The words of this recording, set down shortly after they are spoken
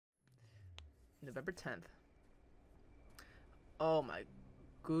November 10th. Oh my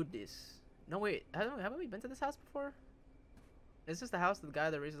goodness. No, wait. Haven't we been to this house before? Is this the house of the guy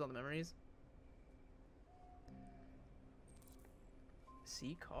that erases all the memories?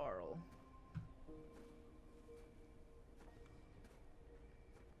 See Carl.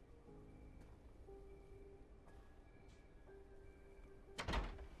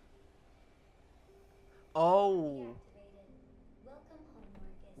 Oh.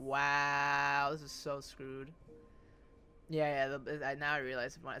 Wow. This is so screwed. Yeah, yeah. Now I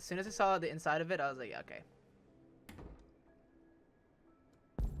realize. As soon as I saw the inside of it, I was like, yeah, okay.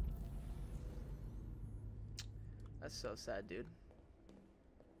 That's so sad, dude.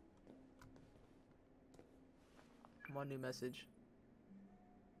 One new message.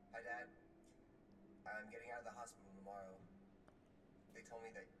 Hi, Dad. I'm getting out of the hospital tomorrow. They told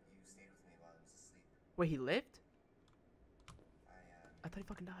me that you stayed with me while I was asleep. Wait, he lived? I, I thought he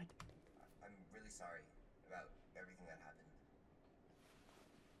fucking died. I'm really sorry about everything that happened.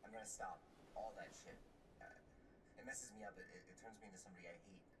 I'm gonna stop all that shit. It messes me up. It turns me into somebody I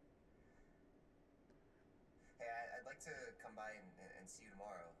hate. Hey, I'd like to come by and see you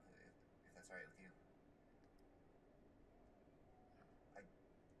tomorrow, if that's alright with you.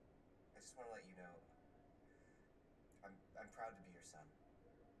 I just want to let you know, I'm proud to be your son.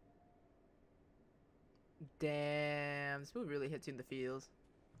 Damn, this movie really hits you in the feels.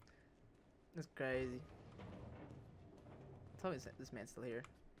 That's crazy. Tell me this man's still here.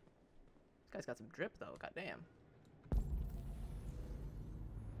 This guy's got some drip though. Goddamn.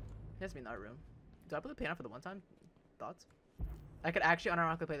 He has to be in our room. Do I play the piano for the one time? Thoughts? I could actually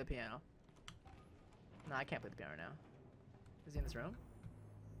unironically play the piano. No, I can't play the piano right now. Is he in this room?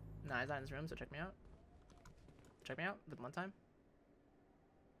 No, he's not in this room, so check me out. Check me out for the one time.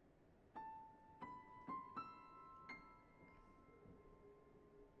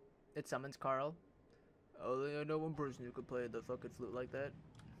 It summons Carl. Only I know one person who could play the fucking flute like that.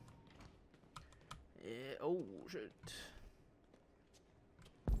 Yeah, oh shit.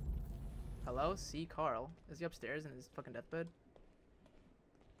 Hello? See Carl. Is he upstairs in his fucking deathbed?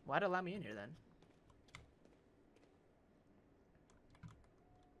 Why'd it allow me in here then?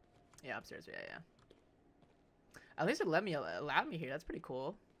 Yeah, upstairs. Yeah, yeah. At least it allowed me here. That's pretty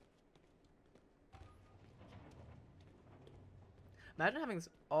cool. Imagine having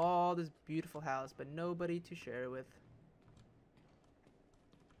all this beautiful house, but nobody to share it with.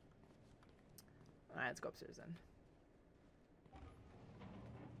 Alright, let's go upstairs then.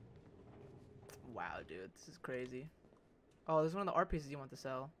 Wow, dude, this is crazy. Oh, this is one of the art pieces you want to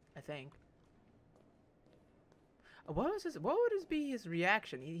sell, I think. What was his? What would be his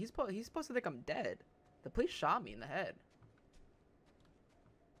reaction? He's supposed to think I'm dead. The police shot me in the head.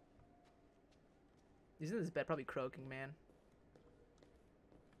 He's in this bed, probably croaking, man.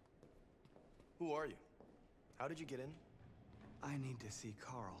 Who are you? How did you get in? I need to see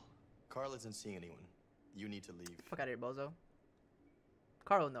Carl. Carl isn't seeing anyone. You need to leave. Fuck out of here, bozo.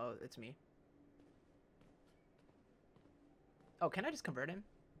 Carl, no, it's me. Oh, can I just convert him?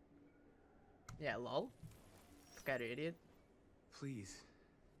 Yeah, lol. Fuck out of here, idiot. Please.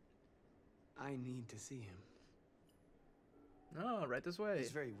 I need to see him. No, right this way.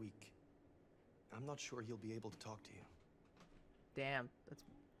 He's very weak. I'm not sure he'll be able to talk to you. Damn, that's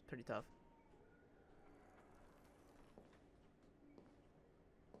pretty tough.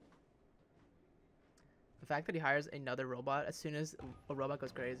 The fact that he hires another robot as soon as a robot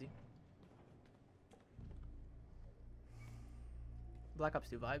goes crazy. Black Ops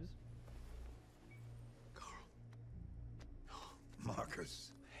 2 vibes. Carl.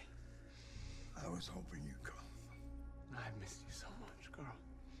 Marcus. I was hoping you'd come. I've missed you so much, Carl.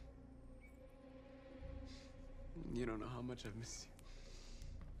 You don't know how much I've missed you.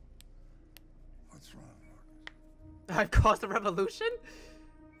 What's wrong, Marcus? I've caused a revolution?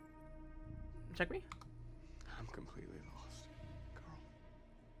 Check me. I'm completely lost, Carl.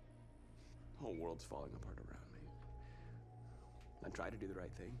 The whole world's falling apart around me. I try to do the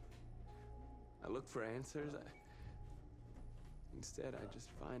right thing. I look for answers. Instead, I just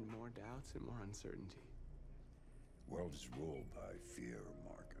find more doubts and more uncertainty. World is ruled by fear,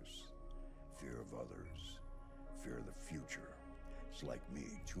 Marcus. Fear of others. Fear of the future. It's like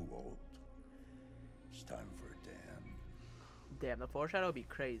me, too old. It's time for a damn. Damn, the foreshadow would be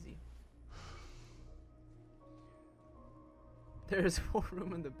crazy. There's more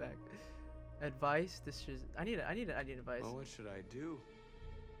room in the back. Advice. This is. I need advice. Well, what should I do?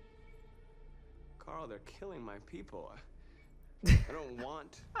 Carl, they're killing my people. I don't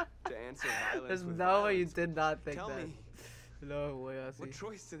want to answer violence. There's with no way you violence. did not think Tell that. me, No way, I see. what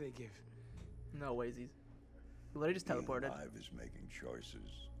choice do they give? No waysies. You literally just Being teleported. alive is making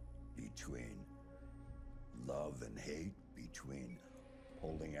choices. between love and hate, between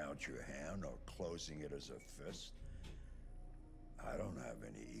holding out your hand or closing it as a fist. I don't have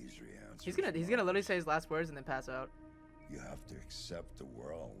any easy answers. He's gonna literally say his last words and then pass out. You have to accept the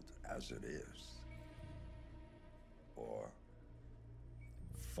world as it is, or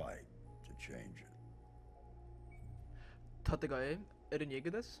fight to change it. 타드가의 이런 얘기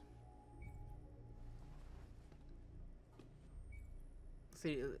です.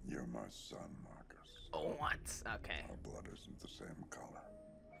 See, You're my son, Marcus. what? Okay. Our blood isn't the same color,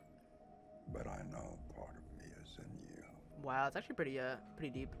 but I know part of me is in you. Wow, it's actually pretty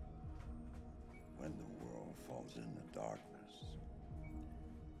deep. When the world falls into darkness,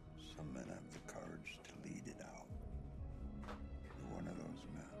 some men have the courage to lead it out. You're one of those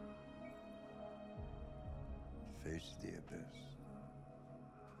men. Face the abyss,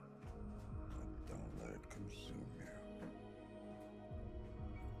 but don't let it consume you.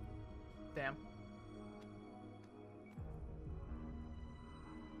 Damn.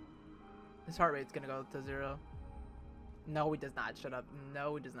 His heart rate's gonna go to 0. No, he does not. Shut up.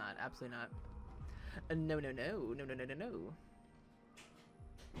 No, he does not. Absolutely not. No.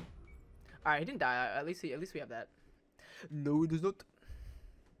 Alright, he didn't die. At least we have that. No, he does not.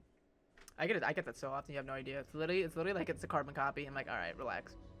 I get that so often. You have no idea. It's literally like it's a carbon copy. I'm like, all right,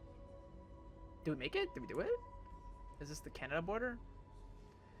 relax. Did we make it? Did we do it? Is this the Canada border?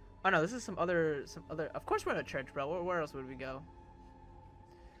 Oh no, this is some other. Of course we're in a church, bro. Where else would we go?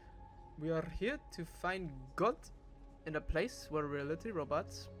 We are here to find God in a place where we're literally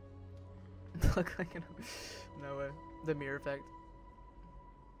robots. Look like no way. The mirror effect.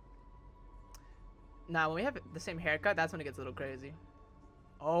 Now when we have the same haircut, that's when it gets a little crazy.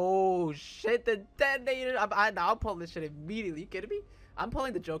 Oh shit, the detonator! I'll pull this shit immediately. You kidding me? I'm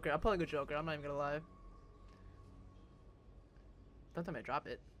pulling the Joker. I'm pulling a Joker. I'm not even gonna lie. Don't tell me to drop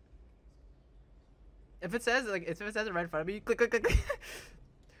it. If it says it right in front of me, click.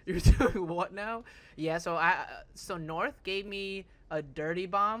 You're doing what now? Yeah. So North gave me a dirty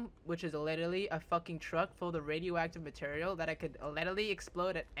bomb, which is literally a fucking truck full of radioactive material that I could literally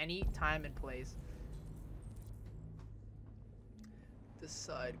explode at any time and place.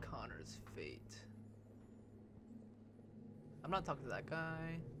 Decide Connor's fate. I'm not talking to that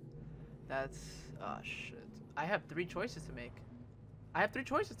guy. That's... oh shit. I have 3 choices to make. I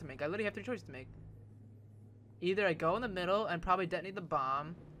literally have 3 choices to make. Either I go in the middle and probably detonate the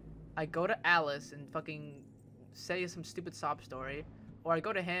bomb. I go to Alice and fucking say some stupid sob story. Or I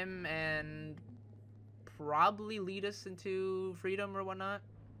go to him and probably lead us into freedom or whatnot.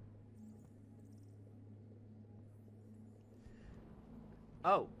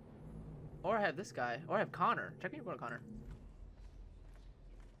 Oh. Or I have this guy. Or I have Connor. Check me out, Connor.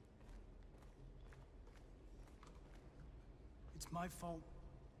 It's my fault.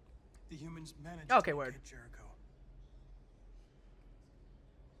 The humans managed Okay, to word. hit Jericho.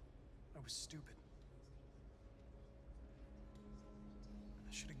 I was stupid.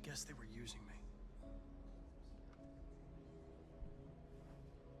 I should have guessed they were using me.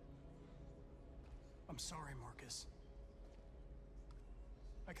 I'm sorry, Marcus.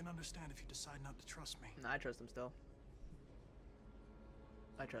 I can understand if you decide not to trust me. No, I trust him still.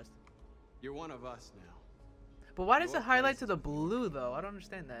 I trust. You're one of us now. But why does Your it highlight place to the is blue though? I don't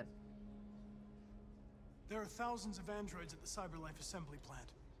understand that. There are thousands of androids at the CyberLife assembly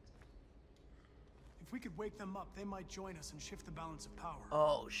plant. If we could wake them up, they might join us and shift the balance of power.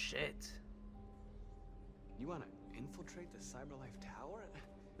 Oh shit. You want to infiltrate the CyberLife tower?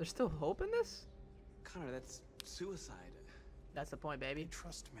 There's still hope in this? Connor, that's suicide. That's the point, baby.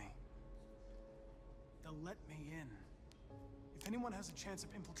 Trust me. They'll let me in. If anyone has a chance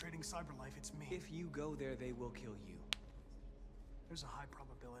of infiltrating CyberLife, it's me. If you go there, they will kill you. There's a high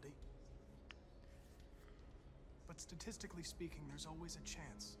probability. But statistically speaking, there's always a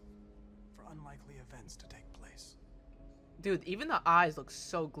chance for unlikely events to take place. Dude, even the eyes look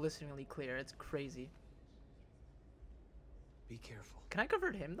so glisteningly clear. It's crazy. Be careful. Can I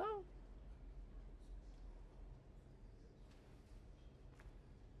convert him though?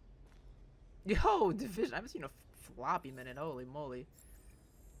 Yo, Division. I haven't seen a floppy minute. Holy moly.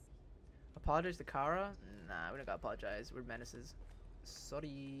 Apologize to Kara? Nah, we don't gotta apologize. We're menaces.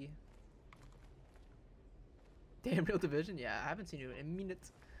 Sorry. Damn, Real Division? Yeah, I haven't seen you in a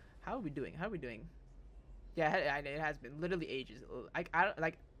minute. How are we doing? Yeah, it has been literally ages. I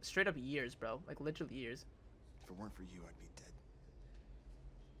like straight up years, bro. Like literally years. If it weren't for you, I'd be dead.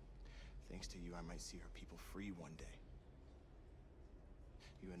 Thanks to you, I might see our people free one day.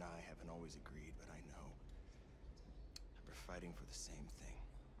 You and I haven't always agreed, but I know that we're fighting for the same thing.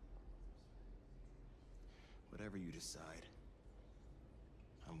 Whatever you decide,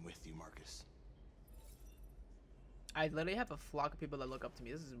 I'm with you, Marcus. I literally have a flock of people that look up to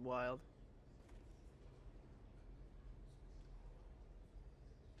me. This is wild.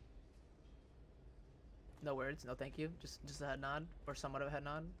 No words, no thank you. Just a head nod or somewhat of a head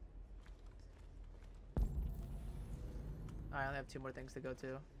nod. I only have 2 more things to go to.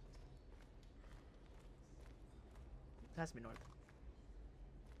 It has to be north.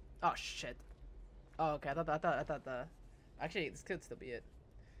 Oh shit. Oh okay. I thought the. Actually, this could still be it.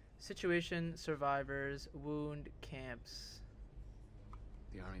 Situation, survivors, wound, camps.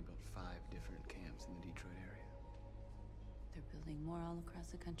 The Army built 5 different camps in the Detroit area. They're building more all across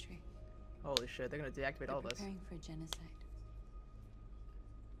the country. Holy shit! They're gonna deactivate all of us. Preparing for genocide.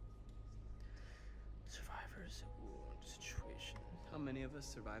 Survivors, wound, situation. How many of us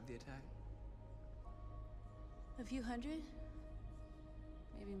survived the attack? A few hundred?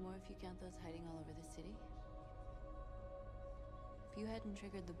 Maybe more if you count those hiding all over the city. If you hadn't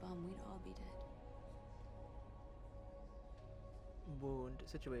triggered the bomb, we'd all be dead. Wound,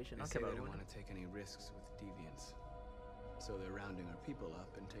 situation. They I don't say care they about don't wound. want to take any risks with deviants. So they're rounding our people up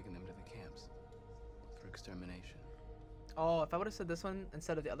and taking them to the camps for extermination. Oh, if I would have said this one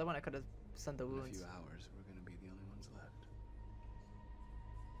instead of the other one, I could have sent the In a wounds. few hours, we're gonna be the only ones left.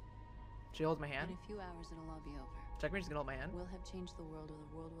 She holds my hand. In a few hours, it'll all be over. Check me, she's gonna hold my hand. We'll have changed the world, or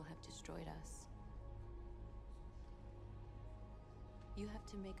the world will have destroyed us. You have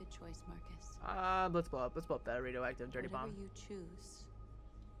to make a choice, Marcus. Let's blow up that radioactive dirty Whatever bomb. you choose,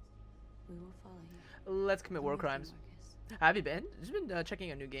 we will follow you. Let's commit war I'm with you, crimes. Marcus. Have you been? Just been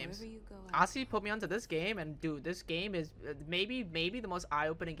checking out new games. Wherever you go, I Ozzy put me onto this game, and dude, this game is maybe the most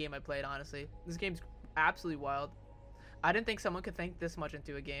eye-opening game I played. Honestly, this game's absolutely wild. I didn't think someone could think this much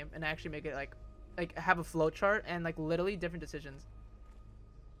into a game and actually make it like have a flow chart and like literally different decisions.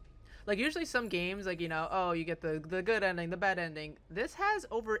 Like usually some games, like, you know, oh, you get the good ending, the bad ending. This has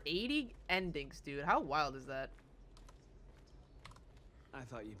over 80 endings, dude. How wild is that? I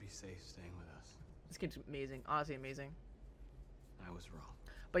thought you'd be safe staying with us. This game's amazing, honestly amazing. I was wrong.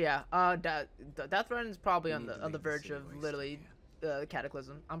 But yeah, Death Run is probably We on need to the leave the verge city of waste literally again.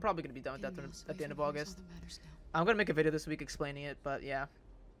 Cataclysm. I'm probably gonna be done with Death Run Getting us at the away end of from here's August. all that matters now. I'm gonna make a video this week explaining it, but yeah,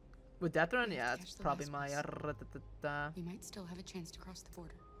 with Death Run, We have yeah, to it's catch the probably last my. bus. We might still have a chance to cross the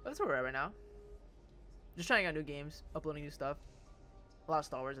border. That's where we're at right now. Just trying out new games, uploading new stuff. A lot of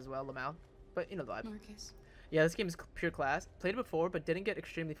Star Wars as well, Lamau. But you know the vibe. Marcus, Yeah, this game is pure class. Played it before, but didn't get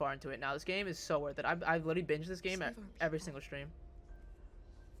extremely far into it. Now this game is so worth it. I've literally binged this game Save at our every people. single stream.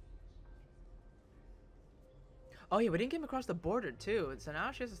 Oh yeah, we didn't get him across the border too, so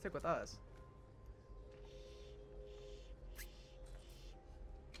now she has to stick with us.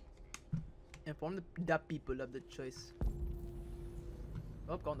 Inform the people of the choice.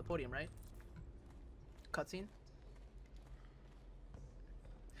 Oh, go on the podium, right? Cutscene.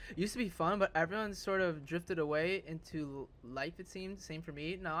 Used to be fun, but everyone sort of drifted away into life, it seemed. Same for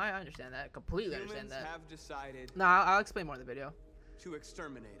me. No, I understand that. Completely understand Humans that. have decided No, I'll explain more in the video. to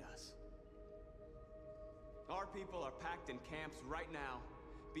exterminate us. Our people are packed in camps right now,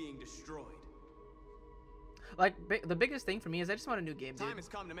 being destroyed. Like, the biggest thing for me is I just want a new game, dude. Time has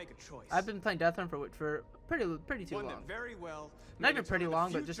come to make a choice. I've been playing Death Run for pretty too One long. that very well Not may even pretty determine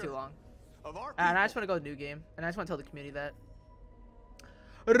long, the but just too future long. Of our And I just people. want to go with a new game, and I just want to tell the community that.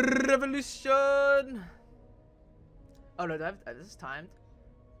 Revolution! Oh no, this is timed.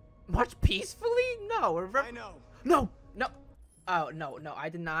 March peacefully? No, I know. no. Oh no, I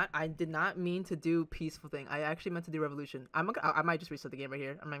did not mean to do peaceful thing. I actually meant to do revolution. I might just reset the game right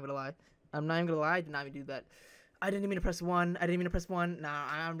here. I'm not even gonna lie. I did not even do that. I didn't mean to press 1. Nah,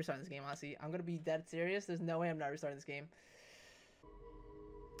 I'm restarting this game, honestly. I'm gonna be dead serious. There's no way I'm not restarting this game.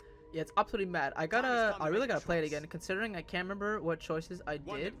 Yeah, it's absolutely mad. I really gotta play it again, considering I can't remember what choices I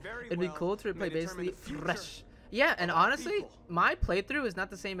One did. that very It'd be well cool to may replay determine basically the future fresh. Yeah, and of our honestly, people. my playthrough is not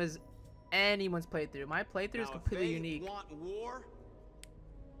the same as anyone's playthrough. My playthrough is Now, if completely they unique. want war,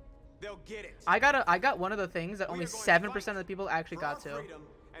 they'll get it. I got one of the things that We only are going to 7% fight of the people actually for got our to. freedom,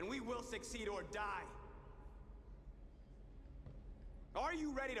 and we will succeed or die. Are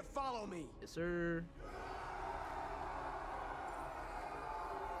you ready to follow me? Yes, sir.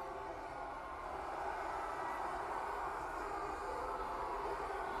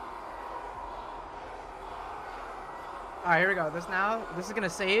 All right, here we go. This is gonna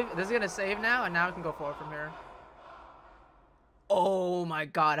save. This is gonna save now, and now we can go forward from here. Oh my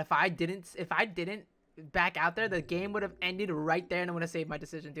God! If I didn't back out there, the game would have ended right there, and I would have saved my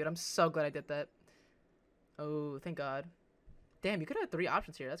decision, dude. I'm so glad I did that. Oh, thank God. Damn, you could have 3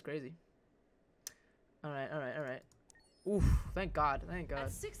 options here. That's crazy. All right. Oof, thank God.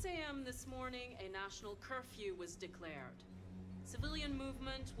 At 6 a.m. this morning, a national curfew was declared. Civilian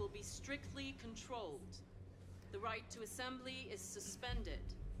movement will be strictly controlled. The right to assembly is suspended.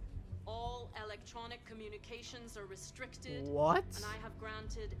 All electronic communications are restricted. What? And I have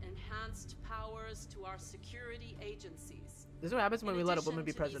granted enhanced powers to our security agencies. This is what happens when In we let a addition woman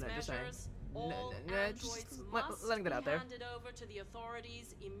be to these president. Just saying. measures, all androids must letting that out be there. handed over to the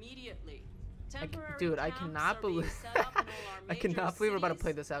authorities immediately. Temporary Dude, I camps cannot are being believe set up in all our I cannot major believe we're about to cities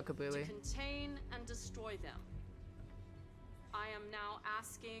play this out completely. to contain and destroy them. I am now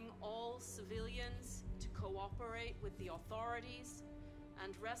asking all civilians to cooperate with the authorities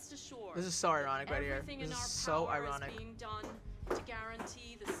and rest assured. This is so ironic right here. Everything This in is our so power ironic. is being done to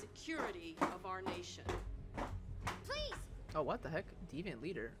guarantee the security of our nation. Please! Oh, what the heck? Deviant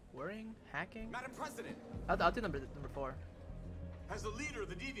leader. Worrying? Hacking? Madam President, I'll do number 4. has the leader of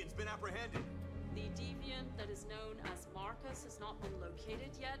the Deviants been apprehended? The deviant that is known as Marcus has not been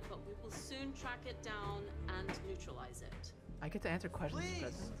located yet, but we will soon track it down and neutralize it. I get to answer questions, Please.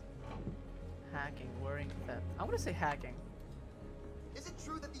 President. Hacking, worrying, theft. I want to say hacking. Is it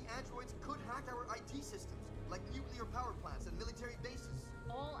true that the androids could hack our IT systems, like nuclear power plants and military bases?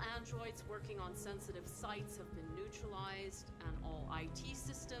 All androids working on sensitive sites have been neutralized, and all IT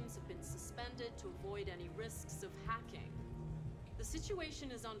systems have been suspended to avoid any risks of hacking. The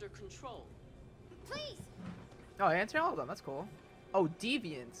situation is under control. Please! Oh, I answered all of them. That's cool. Oh,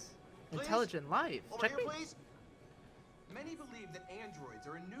 deviants. Please? Intelligent life. Over Check here, me. please. Many believe that androids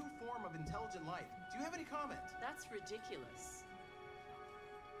are a new form of intelligent life. Do you have any comment? That's ridiculous.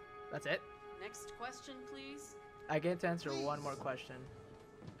 That's it. Next question, please. I get to answer one more question.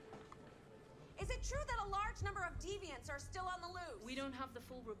 Is it true that a large number of deviants are still on the loose? We don't have the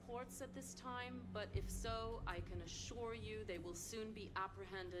full reports at this time, but if so, I can assure you they will soon be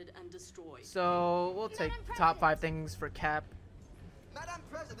apprehended and destroyed. So we'll take top 5 things for Cap. Madam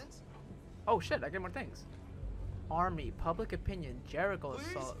President, Oh shit! I get more things. Army, public opinion, Jericho Please?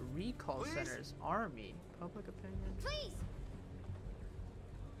 assault, recall Please? centers, army, public opinion. Please!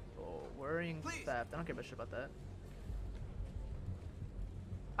 Oh, worrying, Please? theft. I don't give a shit about that.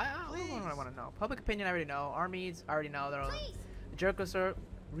 I don't Please? want to know. Public opinion, I already know. Armies, I already know. They're all. Please! Jericho assault,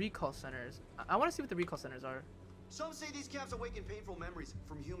 recall centers. I want to see what the recall centers are. some say these camps awaken painful memories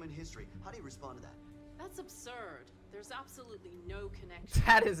from human history. How do you respond to that? That's absurd. There's absolutely no connection.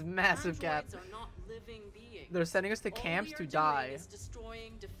 That is massive, Cap. Androids are not living beings. They're sending us to All camps we to are die. doing is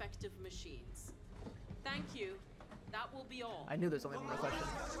destroying defective machines. Thank you. That will be all. I knew there's only one more question.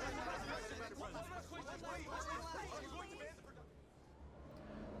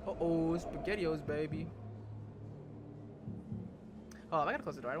 Uh-oh, SpaghettiOs, baby. Oh, I gotta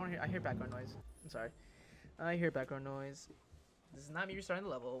close the door. I don't want to hear. I hear background noise. I'm sorry. I hear background noise. This is not me restarting the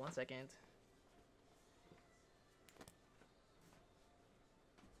level. 1 second.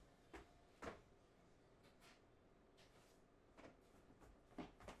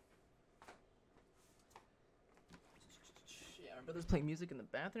 Yeah, my brother's playing music in the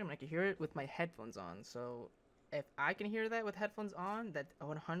bathroom, and I can hear it with my headphones on. So, if I can hear that with headphones on, that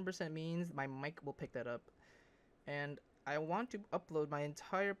 100% means my mic will pick that up. And I want to upload my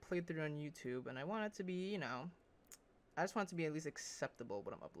entire playthrough on YouTube, and I want it to be, you know, I just want it to be at least acceptable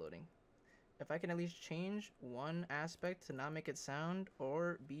what I'm uploading. If I can at least change one aspect to not make it sound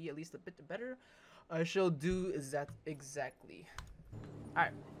or be at least a bit better, I shall do that exactly.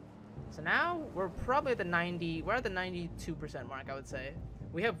 Alright. So now we're probably at the 92% mark, I would say.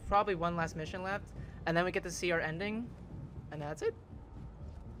 We have probably one last mission left, and then we get to see our ending, and that's it.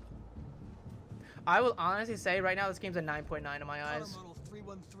 I will honestly say right now this game's a 9.9 in my eyes. Model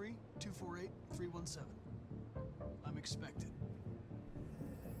 313-248-317. I'm expected.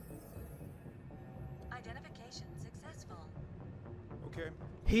 Identification successful. Okay.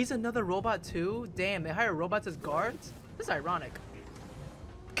 He's another robot too? Damn, they hire robots as guards? This is ironic.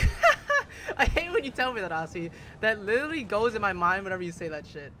 I hate when you tell me that, Aussie. That literally goes in my mind whenever you say that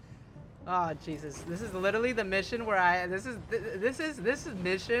shit. Oh, Jesus. This is literally the mission where this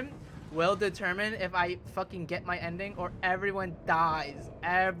mission will determine if I fucking get my ending or everyone dies.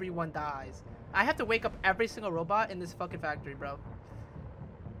 Everyone dies. I have to wake up every single robot in this fucking factory, bro.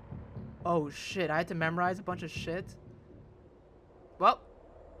 Oh shit, I had to memorize a bunch of shit. Well,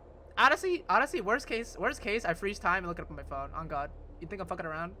 honestly, worst case, I freeze time and look it up on my phone. On God. You think I'm fucking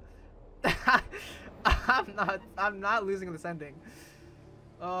around? I'm not losing this ending.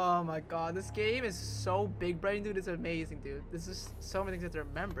 Oh my God, this game is so big brain, dude. It's amazing, dude. This is so many things to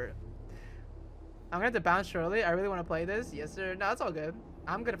remember. I'm gonna have to bounce shortly. I really want to play this. Yes, sir. No, it's all good.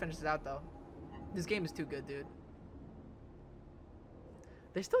 I'm gonna finish this out though. This game is too good, dude.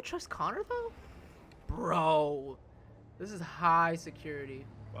 They still trust Connor though? Bro, this is high security.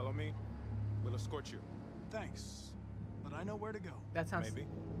 Follow me. We'll escort you. Thanks, but but I know where to go. That sounds. Maybe.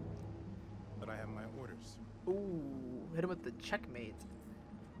 But I have my orders. Ooh, hit him with the checkmate.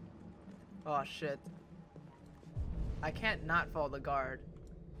 Oh shit. I can't not follow the guard.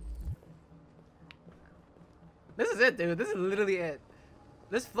 This is it, dude. This is literally it.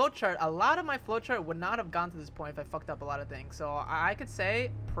 This flowchart, a lot of my flowchart would not have gone to this point if I fucked up a lot of things. So I could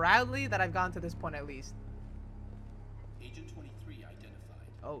say proudly that I've gone to this point at least. Agent 23 identified.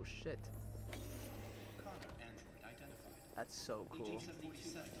 Oh shit. Connor android identified. That's so cool. Agent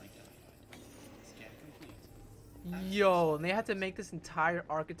 47 identified. Scan complete. Yo, and they had to make this entire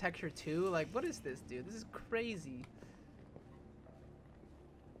architecture too? Like, what is this, dude? This is crazy.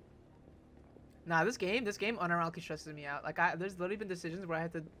 Nah, this game unironically stresses me out. Like, there's literally been decisions where I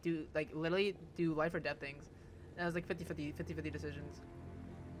had to do, like, literally do life or death things. And it was like 50-50 decisions.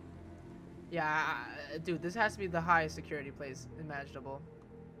 Yeah, dude, this has to be the highest security place imaginable.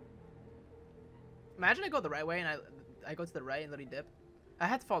 Imagine I go the right way and I go to the right and literally dip. I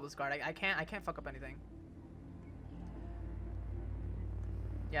had to follow this guard. I can't fuck up anything.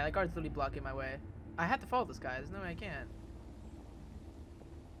 Yeah, that guard's literally blocking my way. I have to follow this guy. There's no way I can't.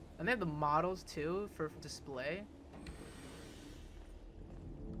 And they have the models too for display.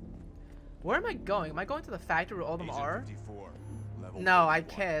 Where am I going? Am I going to the factory where all of them are? No, I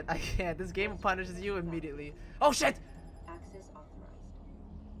can't. I can't. This game punishes you immediately. Oh shit! Access authorized.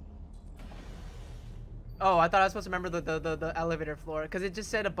 Oh, I thought I was supposed to remember the elevator floor because it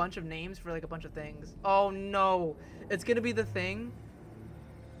just said a bunch of names for like a bunch of things. Oh no, it's gonna be the thing.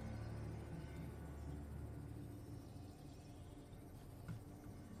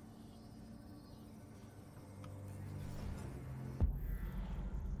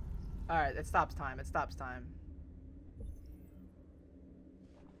 Alright, it stops time. It stops time.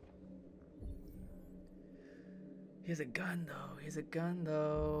 He has a gun, though. He has a gun,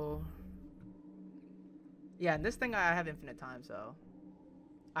 though. Yeah, and this thing I have infinite time, so...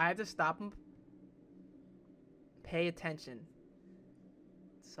 I have to stop him. Pay attention.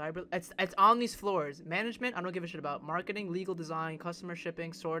 Cyber... It's on these floors. Management, I don't give a shit about. Marketing, legal design, customer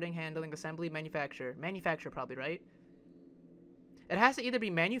shipping, sorting, handling, assembly, manufacture. Manufacture, probably, right? It has to either be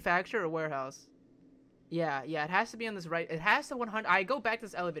manufacturer or warehouse. Yeah, it has to be on this right. It has to 100. I go back to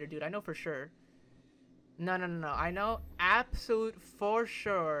this elevator, dude. I know for sure. No. I know absolute for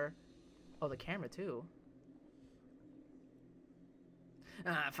sure. Oh, the camera too.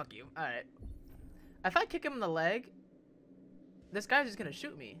 Ah, fuck you. All right. If I kick him in the leg, this guy's just gonna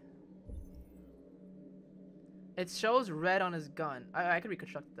shoot me. It shows red on his gun. I could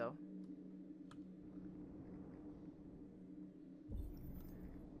reconstruct it though.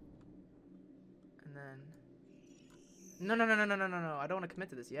 No. I don't want to commit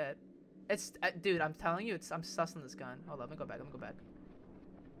to this yet. It's, dude, I'm telling you, I'm sussing this gun. Hold on, let me go back.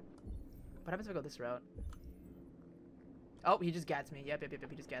 What happens if I go this route? Oh, he just gats me. Yep,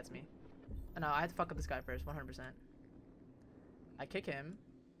 he just gats me. No, I have to fuck up this guy first, 100%. I kick him.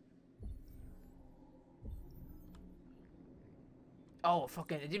 Oh,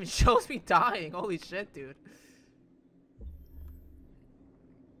 fucking, it even shows me dying. Holy shit, dude.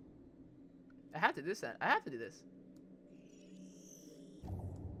 I have to do this. I have to do this.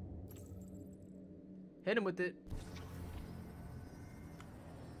 Hit him with it.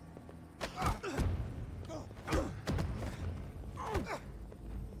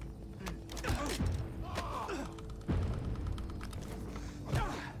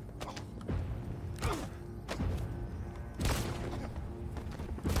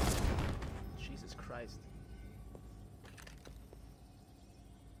 Jesus Christ.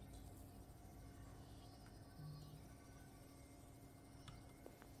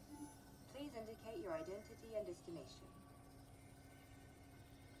 Please indicate your identity and destination.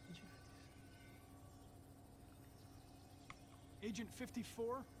 Agent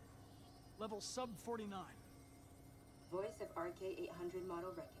 54, level sub 49. Voice of RK-800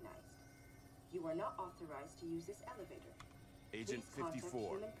 model recognized. You are not authorized to use this elevator. Agent Please contact 54,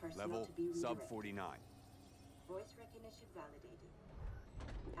 human personnel level to be sub redirected. 49. Voice recognition validated.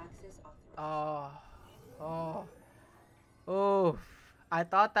 Access authorized. Oh. I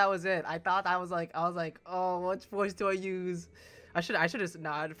thought that was it. I was like, oh, which voice do I use? I should have,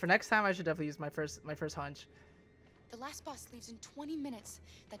 nah, for next time I should definitely use my first hunch. The last bus leaves in 20 minutes.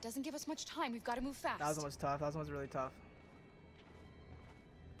 That doesn't give us much time. We've got to move fast. That one was tough. That one was really tough.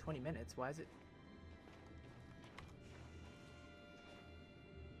 20 minutes? Why is it?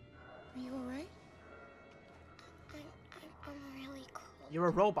 Are you alright? I'm really cold. You're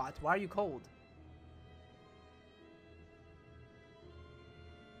a robot. Why are you cold?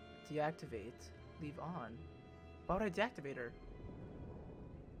 Deactivate. Leave on. Why would I deactivate her?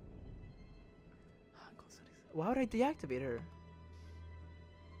 Why would I deactivate her?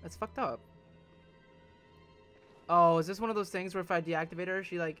 That's fucked up. Oh, is this one of those things where if I deactivate her,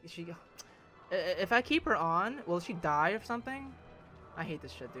 if I keep her on, will she die or something? I hate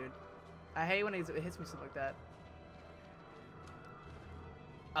this shit, dude. I hate when it hits me something like that.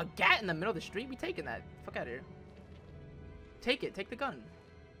 A gat in the middle of the street? We taking that. Fuck out of here. Take it. Take the gun.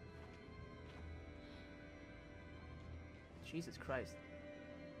 Jesus Christ.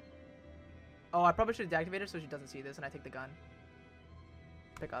 Oh, I probably should have deactivated her so she doesn't see this and I take the gun.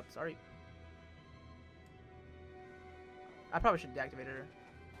 Pick up. Sorry. I probably should have deactivated her.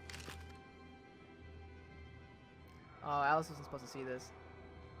 Oh, Alice wasn't supposed to see this.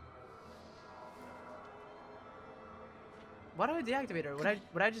 Why do I deactivate her?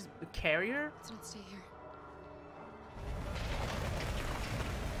 Would I just carry her? Let's not stay here.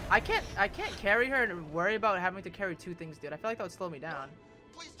 I can't carry her and worry about having to carry two things, dude. I feel like that would slow me down.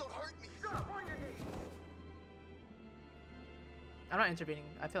 Please don't hurt me. Stop on your knees. I'm not intervening.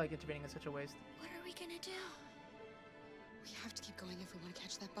 I feel like intervening is such a waste. What are we gonna do? We have to keep going if we want to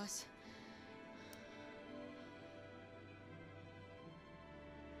catch that bus.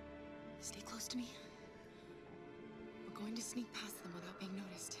 Stay close to me. We're going to sneak past them without being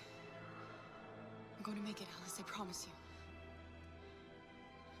noticed. We're going to make it, Alice, I promise you.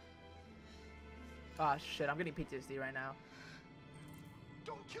 Ah, shit, I'm getting PTSD right now.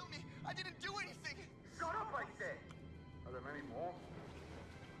 Don't kill me! I didn't do anything! Shut up, I said! Are there many more?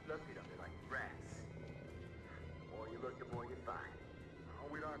 Look at them, they're like rats. The more you look, the more you find. Oh,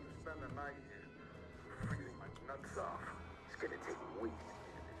 we don't have to spend the night here. Freezing my nuts off. It's gonna take weeks to get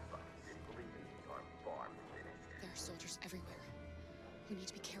to this fucking city. Believe me, our farm is finished. There are soldiers everywhere. We need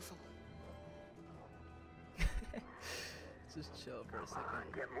to be careful. Just chill for a second.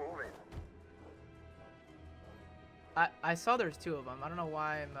 Get moving. I saw there's two of them. I don't know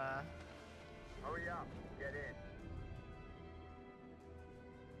why I'm Hurry up, get in.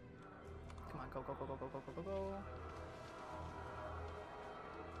 Come on, go, go, go, go, go, go, go, go, go.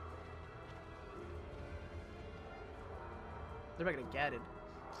 They're about to get gatted.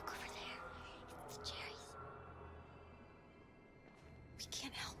 Look over there. It's the Jerry's. We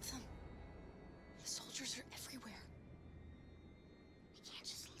can't help them. The soldiers are everywhere. We can't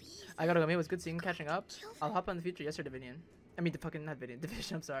just leave. I gotta go. It was good seeing catching up. I'll hop on the future yesterday, Division. I mean, the fucking not Division.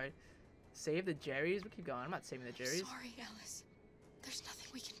 Division. I'm sorry. Save the Jerry's. We'll keep going. I'm not saving the Jerry's. Sorry, Alice. There's nothing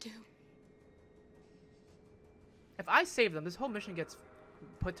we can do. If I save them, this whole mission gets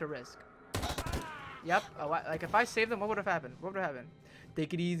put to risk. Yep. Oh, like if I save them, what would have happened? What would have happened?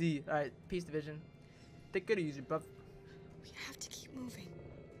 Take it easy. All right, peace, Division. Take it easy, bruv. We have to keep moving.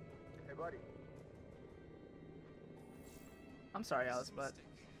 Hey, buddy. I'm sorry, Alice, but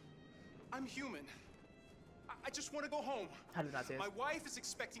I'm human. I just want to go home. How did I not say this? My wife is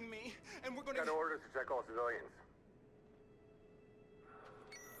expecting me, and we're gonna. Got orders to check all civilians.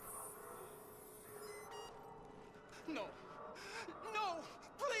 No. No!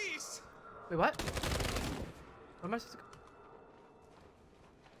 Please! Wait, what? What am I supposed to go?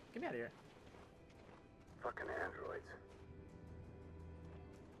 Get me out of here. Fucking androids.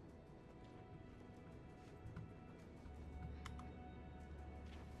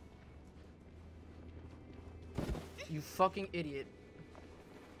 You fucking idiot.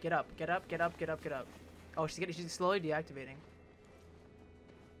 Get up, get up, get up, get up, get up. Oh, she's slowly deactivating.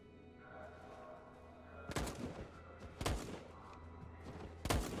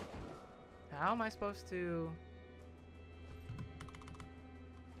 How am I supposed to...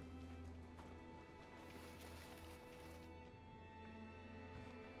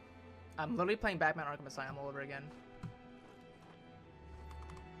 I'm literally playing Batman Arkham Asylum all over again.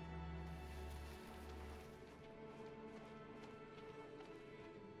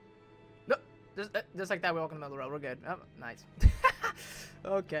 No, just like that, we're walking in the middle of the road. We're good. Oh, nice.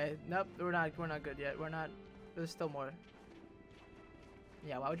 Okay. Nope, we're not good yet. We're not. There's still more.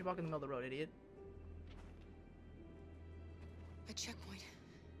 Yeah, why would you walk in the middle of the road, idiot? A checkpoint.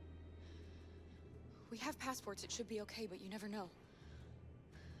 We have passports. It should be okay, but you never know.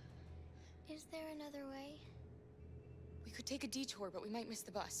 Is there another way? We could take a detour, but we might miss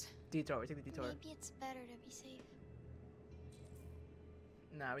the bus. Detour. We take the detour. Maybe it's better to be safe.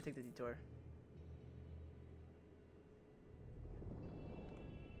 Nah, we take the detour.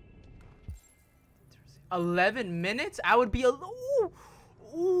 $11 minutes? I would be a ooh,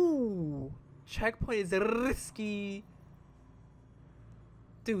 ooh. Checkpoint is risky.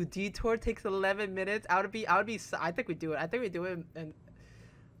 Dude, detour takes 11 minutes. I think we do it. I think we do it in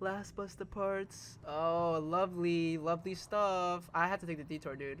last bus departs. Oh, lovely, lovely stuff. I have to take the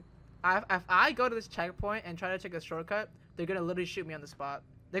detour, dude. If I go to this checkpoint and try to take a shortcut, they're gonna literally shoot me on the spot.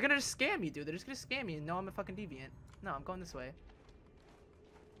 They're gonna just scam you, dude. They're just gonna scam you and know I'm a fucking deviant. No, I'm going this way.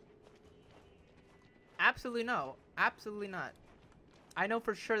 Absolutely no. Absolutely not. I know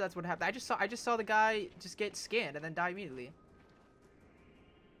for sure that's what happened. I just saw the guy just get scanned and then die immediately.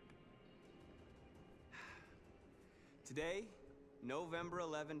 Today, November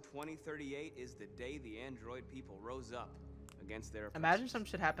 11, 2038, is the day the android people rose up against their oppressors. Imagine some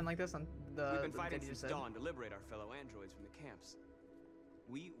shit happened like this on the. We've been fighting since dawn to liberate our fellow androids from the camps.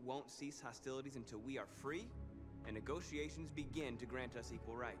 We won't cease hostilities until we are free and negotiations begin to grant us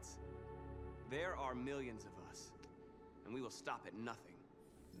equal rights. There are millions of us, and we will stop at nothing.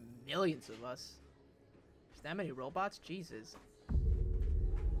 Millions of us? There's that many robots? Jesus.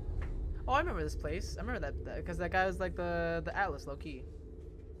 Oh, I remember this place. I remember that because that guy was like the Atlas, low key.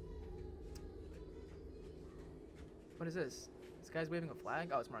 What is this? This guy's waving a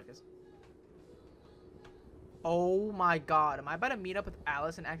flag? Oh, it's Marcus. Oh my god. Am I about to meet up with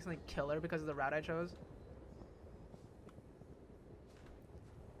Alice and accidentally kill her because of the route I chose?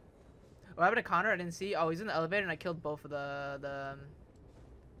 What happened to Connor? I didn't see. Oh, he's in the elevator and I killed both of the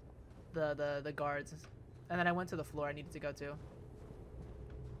guards. And then I went to the floor I needed to go to.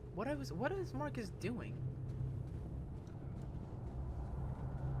 What is Marcus doing?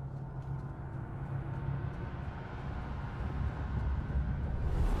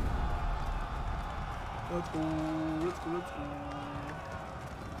 Let's go, let's go, let's go.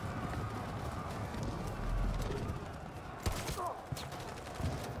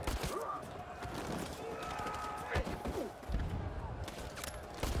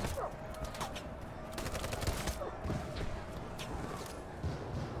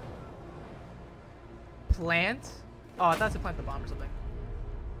 Plant? Oh, I thought it was to plant the bomb or something.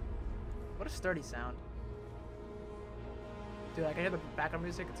 What a sturdy sound. Dude, I can hear the background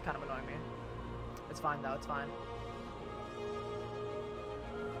music. It's kind of annoying me. It's fine though, it's fine.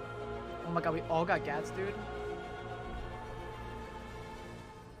 Oh my god, we all got gats, dude.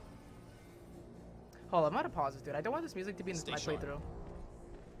 Hold on, I'm gonna pause this, dude. I don't want this music to be in my playthrough.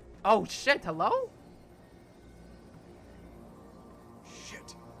 Oh shit, hello?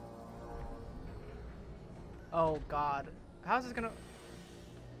 Shit. Oh god. How's this gonna...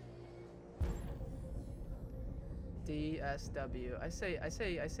 DSW. I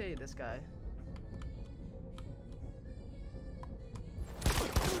say this guy.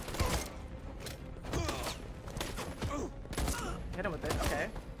 Hit him with it, okay.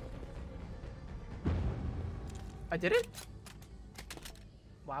 I did it?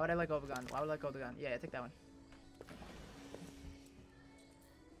 Why would I let go of a gun? Why would I let go of the gun? Yeah, take that one.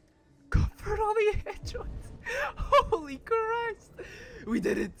 Comfort all the androids. Holy Christ. We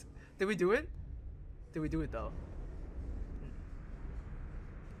did it. Did we do it? Did we do it though?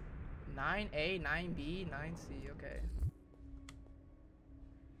 9A, 9B, 9C, okay.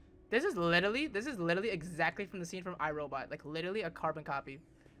 This is literally exactly from the scene from iRobot. Like literally a carbon copy.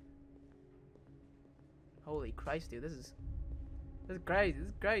 Holy Christ, dude, this is crazy. This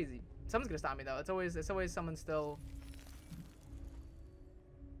is crazy. Someone's gonna stop me though. It's always someone still.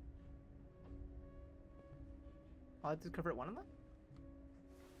 Oh, I just convert one of them?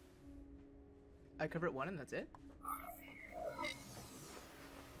 I convert one and that's it?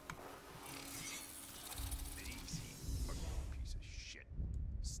 Piece of shit.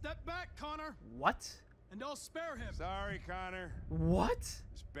 Step back, Connor. What? And I'll spare him. Sorry, Connor. What?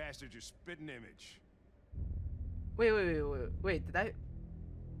 This bastard's your spitting image. Wait, did I...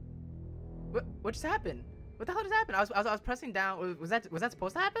 What just happened? What the hell just happened? I was pressing down. Was that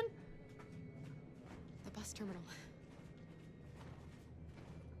supposed to happen? The bus terminal.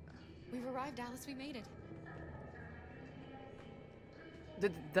 We've arrived, Alice. We made it.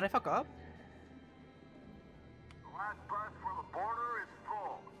 Did I fuck up? The last bus for the border is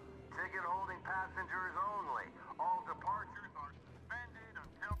full. Ticket holding passengers only. All departures are suspended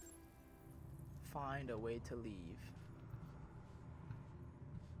until... Find a way to leave.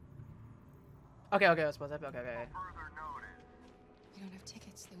 Okay, I was supposed to... Okay. We don't have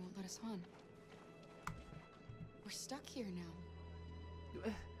tickets. They won't let us on. We're stuck here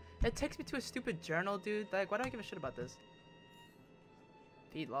now. It takes me to a stupid journal, dude. Like, why do I give a shit about this?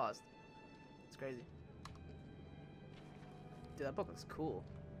 Feed lost. It's crazy. Dude, that book looks cool.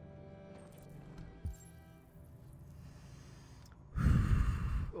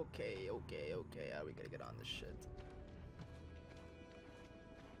 Okay. How are we gonna get on this shit?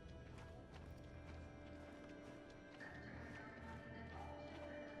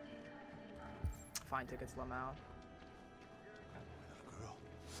 Find tickets, Lamau.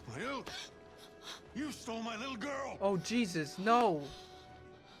 Girl. You stole my little girl! Oh, Jesus, no!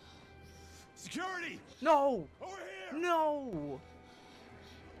 Security! No! Over here! No!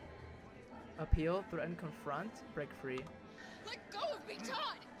 Appeal, threaten, confront, break free. Let go of me,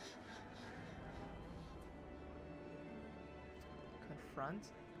 Todd! Confront,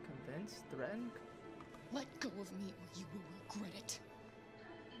 convince, threaten. Let go of me or you will regret it.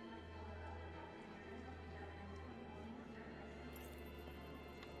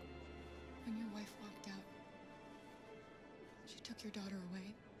 When your wife walked out, she took your daughter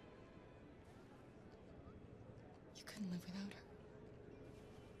away. You couldn't live without her.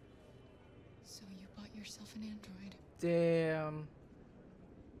 So you bought yourself an android. Damn.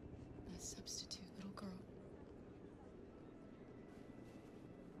 A substitute little girl.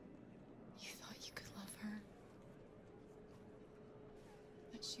 You thought you could love her.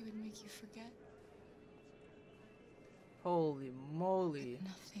 That she would make you forget. Holy moly. But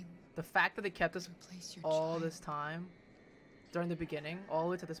nothing. The fact that they kept us Replace your all child. this time, during the beginning, all the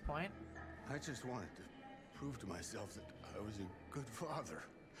way to this point. I just wanted to prove to myself that I was a good father.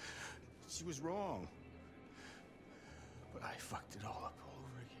 She was wrong. But I fucked it all up all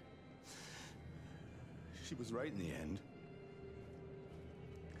over again. She was right in the end.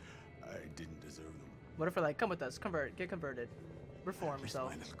 I didn't deserve them. What if we're like, come with us, convert, get converted, reform I miss yourself.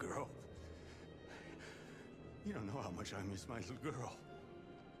 my little girl. You don't know how much I miss my little girl.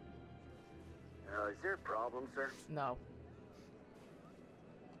 Is there a problem, sir? No.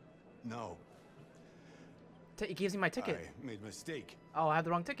 No. He gives me my ticket. I made a mistake. Oh, I had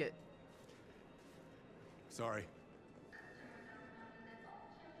the wrong ticket. Sorry.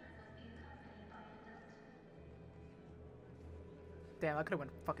 Damn, I could have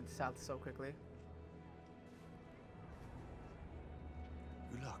went fucking south so quickly.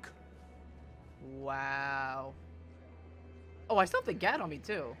 Good luck. Wow. Oh, I still have the GAT on me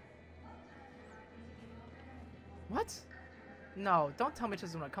too. What? No, don't tell me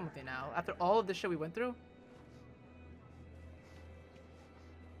she's gonna come with me now. After all of the shit we went through.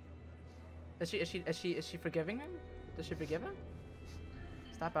 Is she forgiving him? Does she forgive him?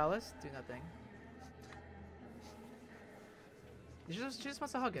 Stop, Alice. Do nothing. She just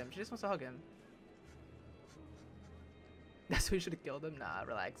wants to hug him. She just wants to hug him. That's who should have killed him? Nah,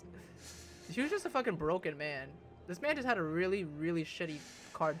 relax. She was just a fucking broken man. This man just had a really, really shitty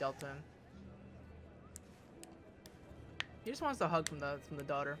card dealt to him. He just wants a hug from the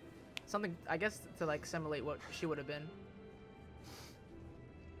daughter. Something, I guess, to like simulate what she would have been.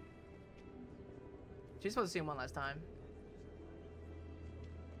 She's supposed to see him one last time.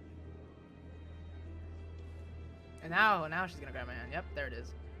 And now she's gonna grab my hand. Yep, there it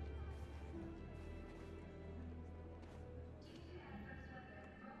is.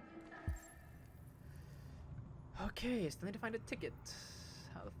 Okay, still need to find a ticket.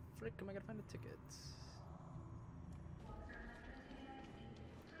 How the frick am I gonna find a ticket?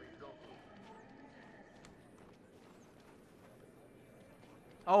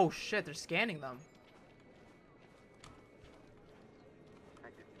 Oh shit, they're scanning them.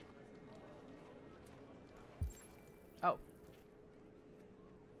 Oh.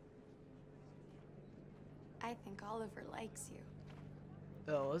 I think Oliver likes you.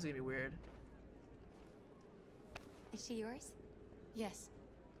 Oh, this is gonna be weird. Is she yours? Yes.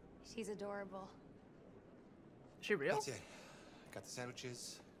 She's adorable. Is she real? That's it. Got the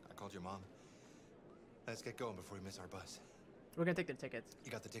sandwiches. I called your mom. Let's get going before we miss our bus. We're gonna take the tickets.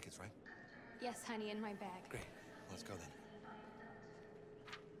 You got the tickets, right? Yes, honey, in my bag. Great. Let's go then.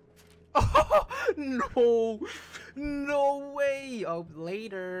 No, no way. Oh,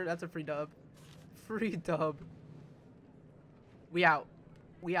 later. That's a free dub. Free dub. We out.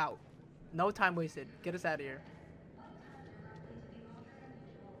 We out. No time wasted. Get us out of here.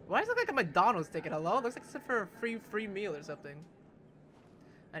 Why does it look like a McDonald's ticket? Hello? Looks like it's for a free meal or something.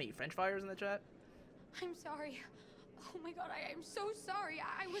 I need French fries in the chat. I'm sorry. Oh my god, I am so sorry.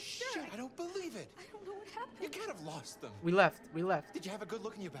 I was sure. Shit, I don't believe it. I don't know what happened. You can't have lost them. We left. We left. Did you have a good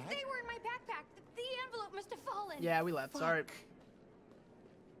look in your bag? They were in my backpack. The envelope must have fallen. Yeah, we left. Fuck. Sorry.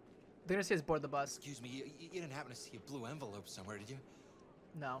 They're gonna see us board the bus. Excuse me, you didn't happen to see a blue envelope somewhere, did you?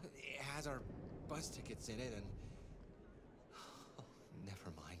 No. It has our bus tickets in it and... Oh,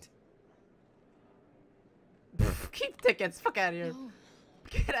 never mind. Keep tickets. Fuck out of here. No.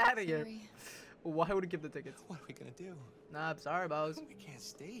 Get out of here. Sorry. Why would he give the tickets? What are we gonna do? Nah, I'm sorry, Bose. We can't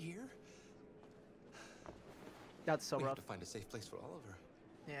stay here. That's so We rough. have to find a safe place for Oliver.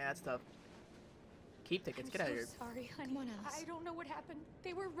 Yeah, that's tough. Keep tickets. I'm Get out of here. so sorry, honey. Come on, Alice. I don't know what happened.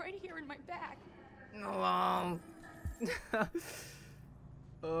 They were right here in my bag. No.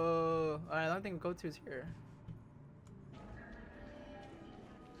 Alright, the only thing to go to is here.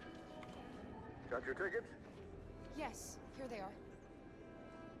 Got your tickets? Yes, here they are.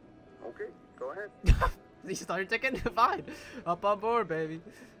 Okay, go ahead. You start your ticket? Fine. Up on board, baby.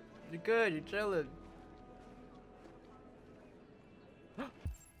 You're good. You're chilling.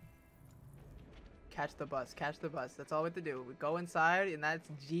 Catch the bus. Catch the bus. That's all we have to do. We go inside, and that's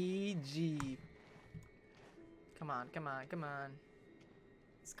GG. Come on. Come on. Come on.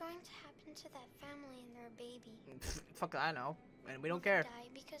 What's going to happen to that family and their baby? Fuck, I know. And we don't Will care. they die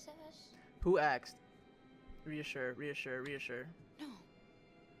because of us? Who asked? Reassure. Reassure. Reassure. No.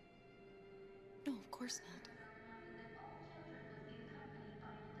 No, of course not.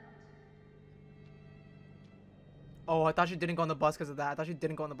 Oh, I thought she didn't go on the bus because of that. I thought she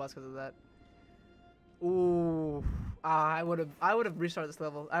didn't go on the bus because of that. Ooh. I would have restarted this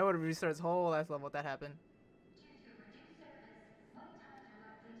level. I would have restarted this whole ass level if that happened.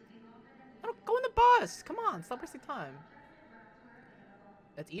 I don't go on the bus. Come on, stop wasting time.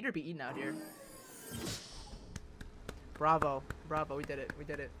 Let's eat or be eaten out here. Bravo. Bravo, we did it. We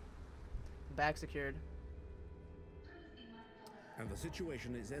did it. Bag secured. And the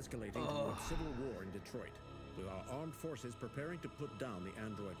situation is escalating towards civil war in Detroit, with our armed forces preparing to put down the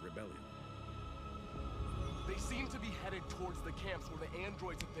android rebellion. They seem to be headed towards the camps where the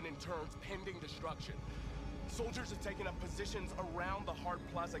androids have been interned pending destruction. Soldiers have taken up positions around the Hart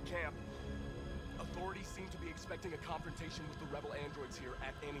Plaza camp. Authorities seem to be expecting a confrontation with the rebel androids here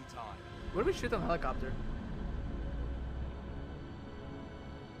at any time. What do we shoot on the helicopter?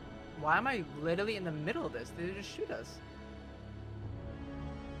 Why am I literally in the middle of this? They just shoot us.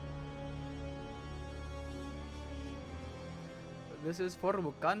 This is for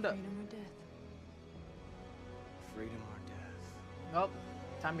Wakanda. Freedom or death. Freedom or death. Nope.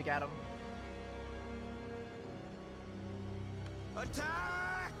 Time to get him.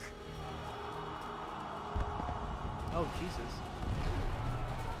 Attack! Oh, Jesus.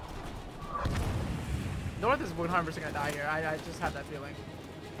 North is 100% gonna die here. I just have that feeling.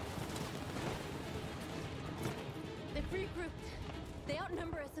 They've regrouped. They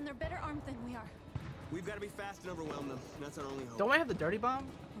outnumber us and they're better armed than we are. We've got to be fast and overwhelm them. That's our only hope. Don't I have the dirty bomb?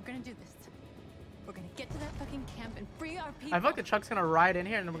 We're gonna do this. We're gonna get to that fucking camp and free our people. I feel like the truck's gonna ride in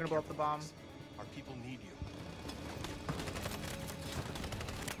here and then we're gonna blow up the bomb. Our people need you.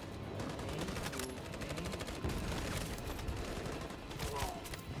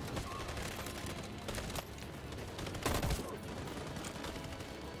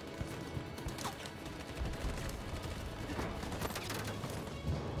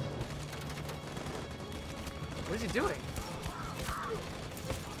 What is he doing?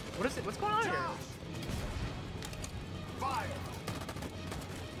 What is it? What's going on here? Fire!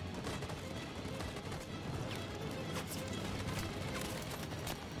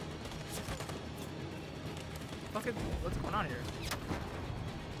 Fucking, what's going on here?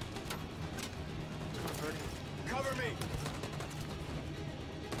 Cover me!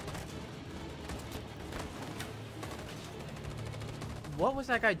 What was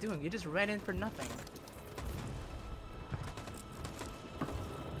that guy doing? He just ran in for nothing.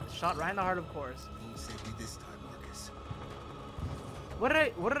 Shot right in the heart, of course. You won't save me this time, Marcus. What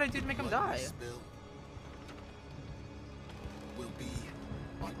did I do to make him die? Spill will be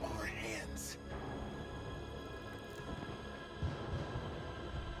on our hands.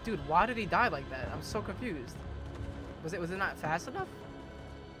 Dude, why did he die like that? I'm so confused. Was it not fast enough?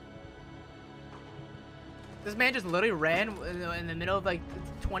 This man just literally ran in the middle of like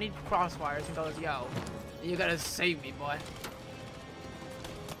 20 crossfires and goes, "Yo, you gotta save me, boy."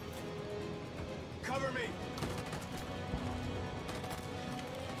 Cover me!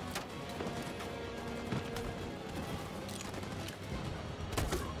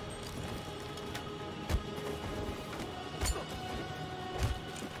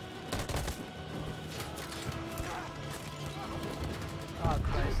 Oh,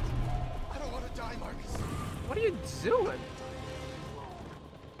 Christ. I don't want to die, Marcus. What are you doing?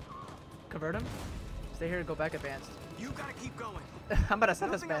 Convert him? Stay here and go back advanced. You gotta keep going. I'm about to set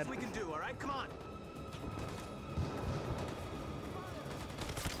this Nothing man. else we can do, alright? Come on.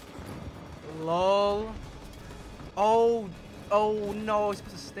 Lol. Oh no, he's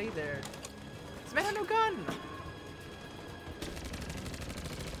supposed to stay there. This man had no gun.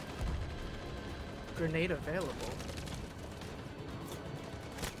 Grenade available.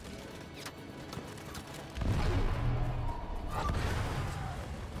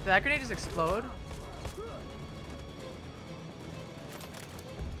 Did that grenade just explode?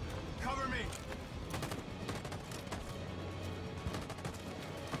 Cover me!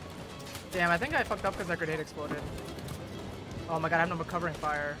 Damn, I think I fucked up because that grenade exploded. Oh my god, I have no more covering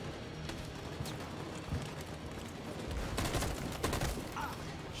fire.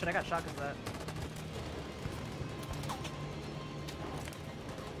 Shit, I got shot because of that.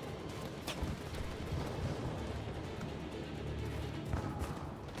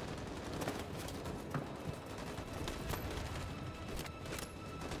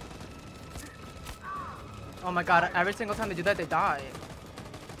 Oh my god, every single time they do that, they die.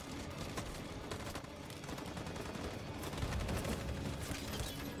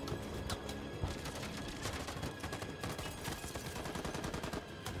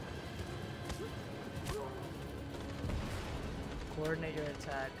 Coordinate your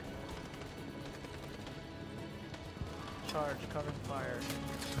attack. Charge, cover fire.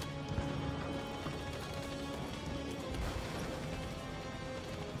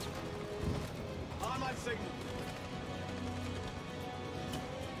 On my signal.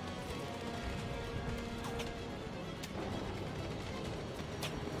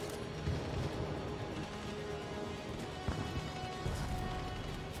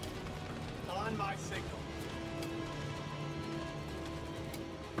 On my signal.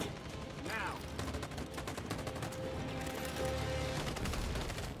 Now.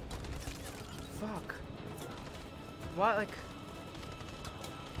 Fuck. What, like...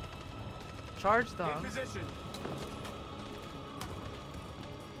 Charge them. In position.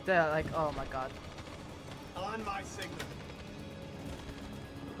 Yeah, like, oh my god. On my signal.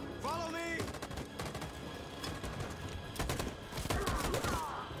 Follow me.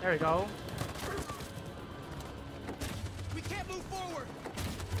 There we go. We can't move forward.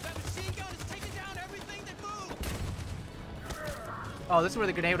 That machine gun is taking down everything that moves. Oh, this is where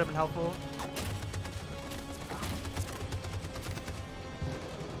the grenade would have been helpful.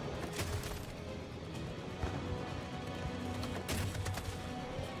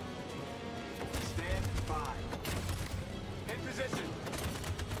 Stand by. In position.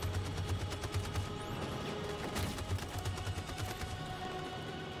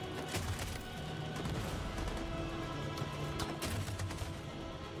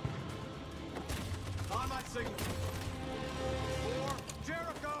 On my signal. For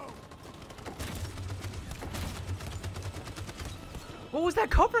Jericho. What was that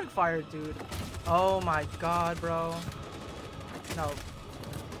covering fire, dude? Oh my god, bro. No.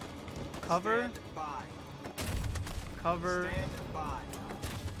 Cover. Stand by. Cover. Stand by.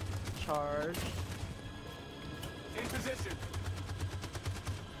 Charge. In position.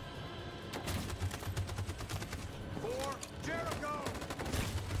 For Jericho.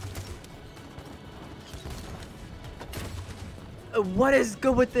 What is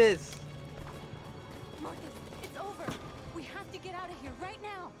good with this? Marcus, it's over. We have to get out of here right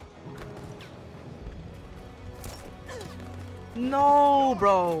now. No,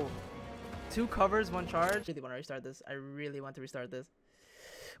 bro. 2 covers, 1 charge. I really want to restart this. I really want to restart this.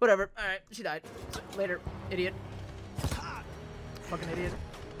 Whatever. Alright, she died. Later, idiot. Fucking idiot.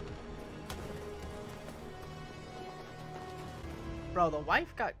 Bro, the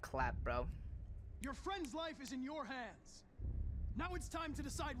wife got clapped, bro. Your friend's life is in your hands. Now it's time to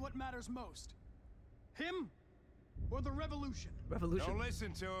decide what matters most. Him or the revolution? Revolution. Don't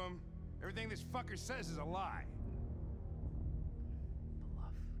listen to him. Everything this fucker says is a lie.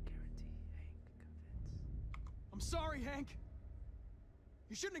 I'm sorry, Hank.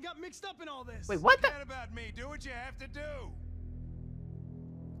 You shouldn't have got mixed up in all this. Wait, what the? Forget about me. Do what you have to do.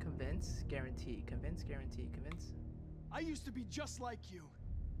 Convince, guarantee, convince, guarantee, convince. I used to be just like you.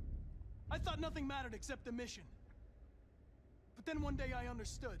 I thought nothing mattered except the mission. But then one day I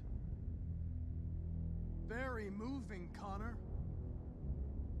understood. Very moving, Connor.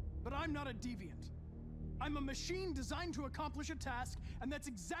 But I'm not a deviant. I'm a machine designed to accomplish a task, and that's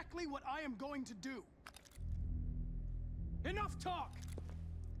exactly what I am going to do. Enough talk!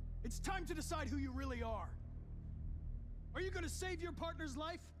 It's time to decide who you really are. Are you going to save your partner's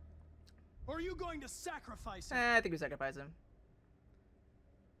life? Or are you going to sacrifice him? I think we sacrifice him.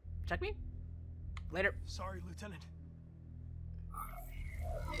 Check me? Later. Sorry, Lieutenant.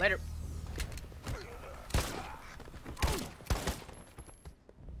 Later.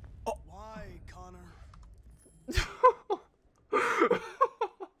 Oh. Why, Connor?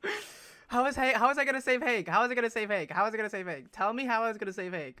 How is I gonna save Hank? How is I gonna save Hank? How is I gonna save Hank? Tell me how I was gonna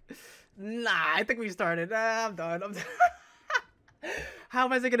save Hank. Nah, I think we started. Nah, I'm done. I'm done. How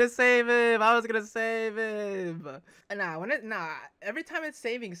am I gonna save him? How was I gonna save him? Nah, every time it's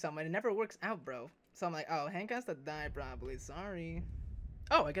saving someone, it never works out, bro. So I'm like, oh, Hank has to die probably. Sorry.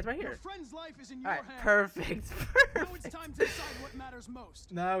 Oh, it gets right here. Your friend's life is in your hands. Perfect. Now it's time to decide what matters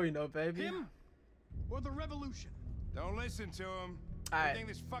most. Now we know, baby. Him or the revolution? Don't listen to him. Alright. Everything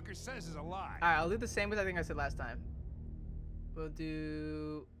this fucker says is a lie. Alright, I'll do the same as I think I said last time. We'll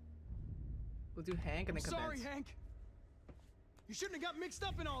do Hank and then convince. Sorry, Hank. You shouldn't have got mixed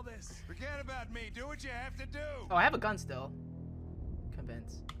up in all this. Forget about me. Do what you have to do. Oh, I have a gun still.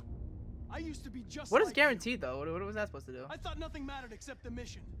 Convince. I used to be just What is like guaranteed though? What was that supposed to do? I thought nothing mattered except the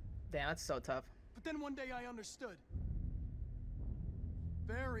mission. Damn, that's so tough. But then one day I understood.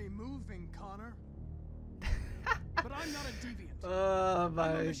 Very moving, Connor. But I'm not a deviant. Oh I'm a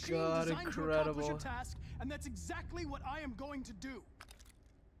my machine god, designed to accomplish incredible. a task, and that's exactly what I am going to do.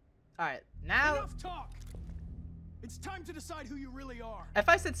 Alright, now Enough talk. It's time to decide who you really are. if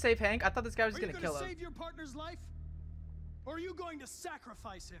I said save Hank, I thought this guy was Are gonna you kill going to him. save your partner's life? Or are you going to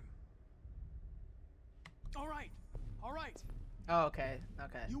sacrifice him? All right. All right. Oh, okay,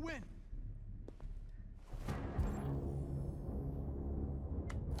 okay. You win.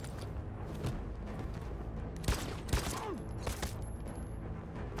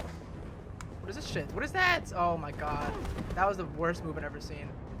 What is this shit? What is that? Oh my god. That was the worst move I've ever seen.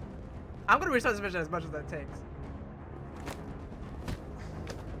 I'm gonna restart this mission as much as that takes.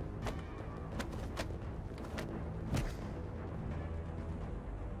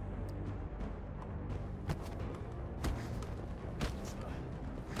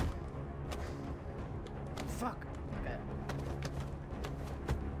 Fuck. Okay.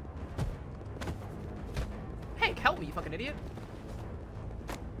 Hank, help me, you fucking idiot.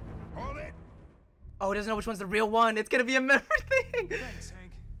 Hold it. Oh, he doesn't know which one's the real one. It's gonna be a memory thing. Thanks,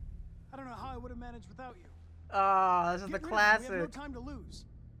 Hank. I don't know how I would have managed without you. Ah, this is Get the rid of him. We have no classic. time to lose.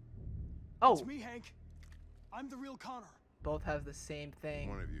 Oh, It's me, Hank. I'm the real Connor. both have the same thing.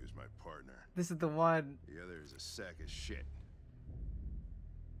 One of you is my partner. This is the one. The other is a sack of shit.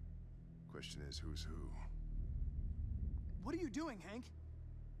 Question is, who's who? What are you doing, Hank?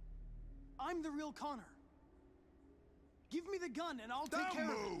 I'm the real Connor. Give me the gun and I'll take care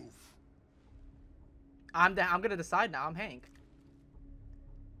of it. I'm gonna decide now. I'm Hank.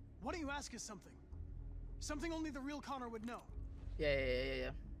 Why don't you ask us something? Something only the real Connor would know.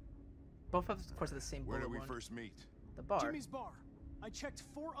 Yeah. Both of course are the same Where bullet did we wound. first meet? The bar. Jimmy's bar. I checked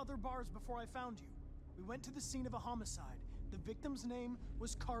 4 other bars before I found you. We went to the scene of a homicide. The victim's name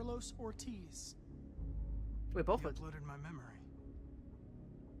was Carlos Ortiz. Wait, both You of uploaded my memory.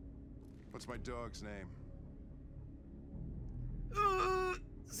 What's my dog's name?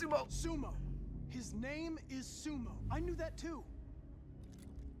 Sumo. Sumo. His name is Sumo. I knew that too.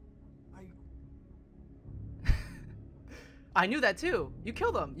 I knew that too. You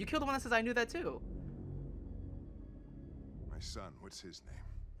killed him. You killed the one that says I knew that too. My son, what's his name?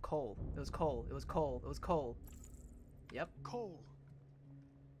 Cole. It was Cole. It was Cole. It was Cole. Yep. Cole.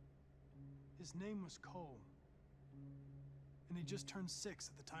 His name was Cole. And he just turned 6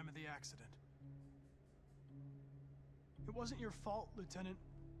 at the time of the accident. It wasn't your fault, Lieutenant.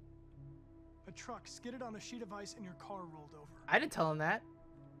 A truck skidded on a sheet of ice and your car rolled over. I didn't tell him that.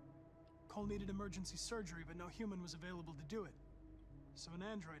 Cole needed emergency surgery, but no human was available to do it. So an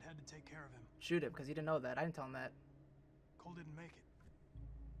android had to take care of him. Shoot him because he didn't know that. I didn't tell him that. Cole didn't make it.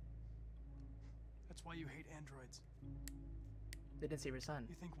 That's why you hate androids. They didn't save your son.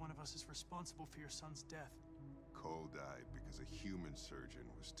 You think one of us is responsible for your son's death. Cole died because a human surgeon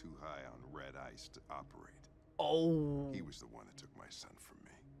was too high on red ice to operate. Oh. He was the one that took my son from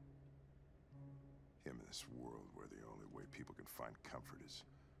me. Him in this world where the only way people can find comfort is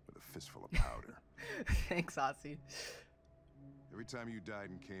with a fistful of powder. Thanks, Ozzy. Every time you died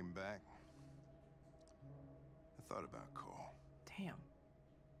and came back, I thought about Cole. Damn.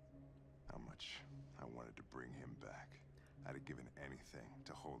 How much I wanted to bring him back. I'd have given anything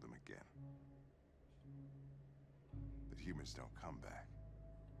to hold him again. But humans don't come back.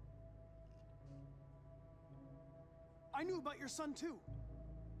 I knew about your son too.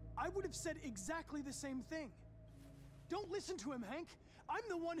 I would have said exactly the same thing. Don't listen to him, Hank. I'm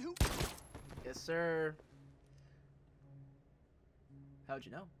the one who... Yes, sir. How'd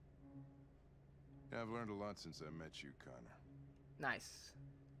you know? Yeah, I've learned a lot since I met you, Connor. Nice.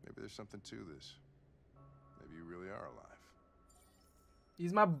 Maybe there's something to this. Maybe you really are alive.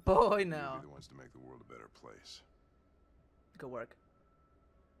 He's my boy You'll now. be the ones to make the world a better place. Good work.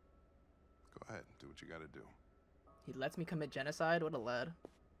 Go ahead, do what you gotta do. He lets me commit genocide? What a lad.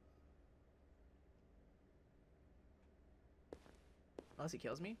 Unless he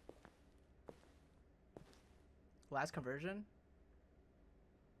kills me. Last conversion.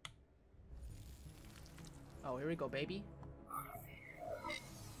 Oh, here we go, baby.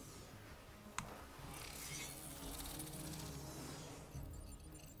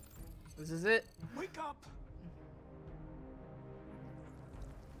 This is it. Wake up!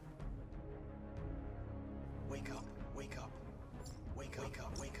 Wake up, wake up. Wake up, wake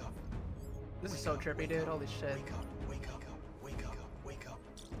up, wake up. This is so trippy, dude. Holy shit. Wake up, wake up, wake up, wake up,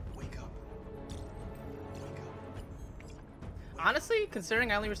 wake up. Honestly,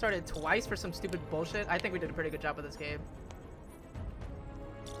 considering I only restarted twice for some stupid bullshit, I think we did a pretty good job with this game.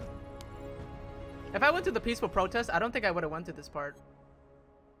 If I went through the peaceful protest, I don't think I would have went through this part.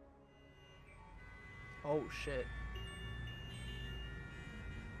 Oh shit.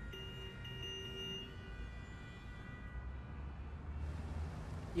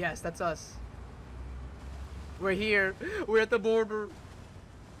 Yes, that's us. We're here. We're at the border.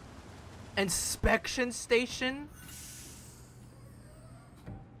 Inspection station?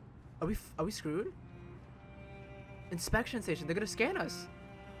 Are we screwed? Inspection station. They're gonna scan us.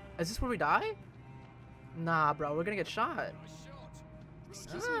 Is this where we die? Nah, bro. We're gonna get shot.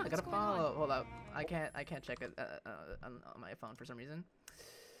 Excuse me, I what's gotta going follow. on? Hold up. I can't check it on my phone for some reason.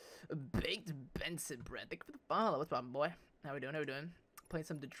 Baked Benson bread. Thank you for the follow. What's up, boy? How we doing? Playing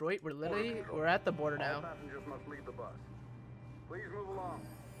some Detroit. We're at the border now. All passengers must leave the bus. Please move along.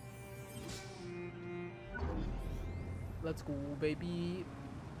 Let's go, baby.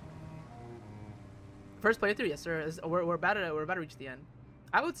 First playthrough, yes sir. We're about to reach the end.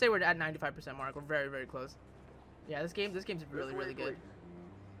 I would say we're at 95% mark. We're very, very close. Yeah, this game's really, really good.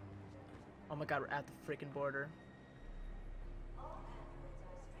 Oh my god, we're at the freaking border.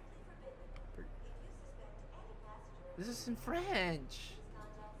 This is in French.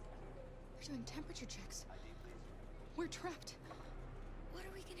 We're doing temperature checks. We're trapped. What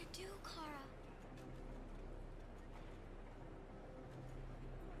are we gonna do, Kara?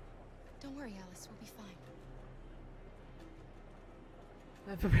 Don't worry, Alice. We'll be fine.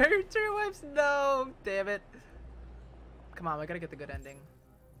 Prepare your turn wipes. No, damn it. Come on, I gotta get the good ending.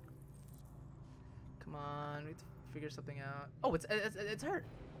 Come on, we have to figure something out. Oh, it's her.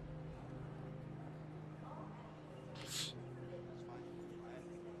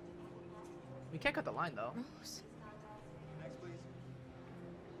 We can't cut the line though. Rose. Next, please.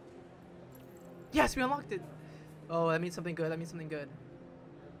 Yes, we unlocked it. Oh, that means something good.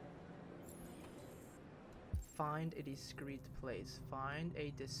 Find a discreet place. Find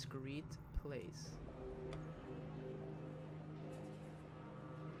a discreet place.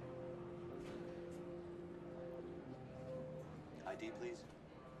 ID, please.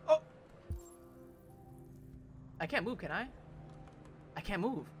 Oh! I can't move, can I? I can't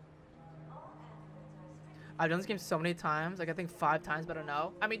move. I've done this game so many times, like I think 5 times, but I don't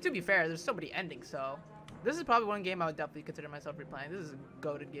know. I mean, to be fair, there's so many endings, so... This is probably one game I would definitely consider myself replaying. This is a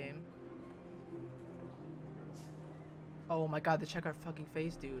goated game. Oh my god, they check our fucking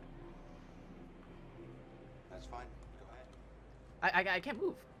face, dude. That's fine. Go ahead. I can't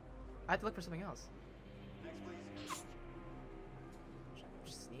move. I have to look for something else. Next, please.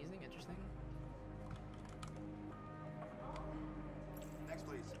 Just sneezing, interesting. Next,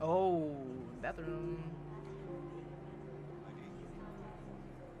 please. Oh, bathroom.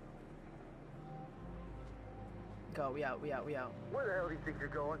 Go, we out. Where the hell do you think you're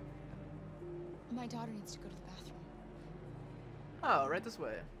going? My daughter needs to go to the bathroom. Oh, right this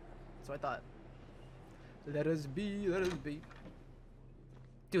way. That's what I thought. Let us be.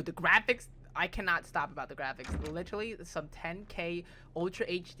 Dude, the graphics, I cannot stop about the graphics. Literally, some 10K, Ultra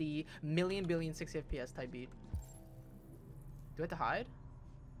HD, billion 60 FPS type beat. Do I have to hide?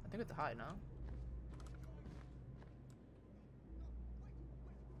 I think we have to hide, no?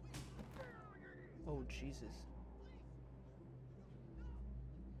 Oh, Jesus.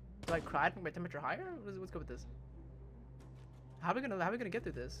 Do I cry to make my temperature higher? What's good with this? How are we gonna get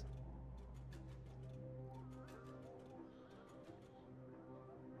through this?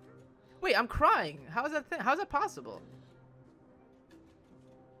 Wait, I'm crying. How is that how is that possible?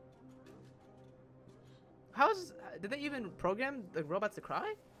 Did they even program the robots to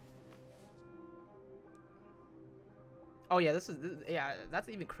cry? Oh yeah, yeah, that's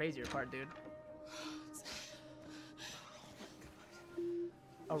the even crazier part, dude.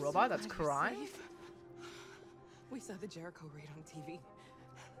 A robot that's crying? We saw the Jericho raid on TV.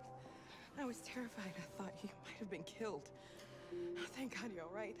 I was terrified. I thought you might have been killed. Thank God you're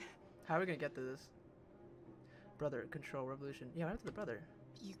all right. How are we gonna get through this? Brother, control, revolution. Yeah, what happened to the brother?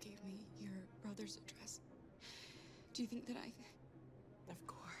 You gave me your brother's address. Do you think that I... Of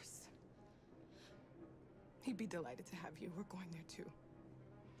course. He'd be delighted to have you. We're going there too.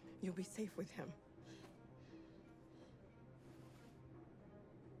 You'll be safe with him.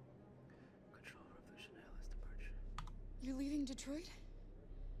 Control, revolution, Alice, departure. You're leaving Detroit?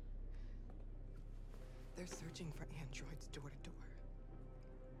 They're searching for androids door to door.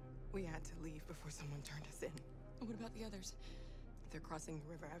 We had to leave before someone turned us in. What about the others? They're crossing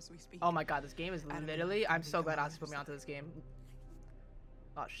the river as we speak. Oh my god, this game is literally... I'm so glad Ozzy put me onto this game.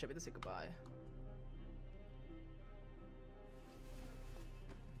 Oh shit, we have to say goodbye.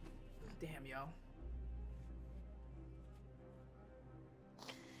 Damn, yo.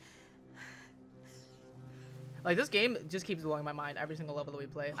 Like, this game just keeps blowing my mind every single level that we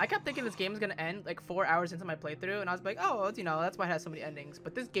play. I kept thinking this game is gonna end like 4 hours into my playthrough, and I was like, oh, it's, you know, that's why it has so many endings.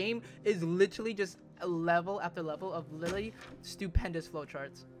 But this game is literally just a level after level of literally stupendous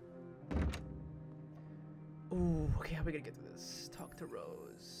flowcharts. Ooh, okay, how are we gonna get through this? Talk to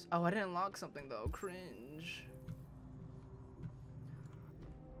Rose. Oh, I didn't unlock something though. Cringe.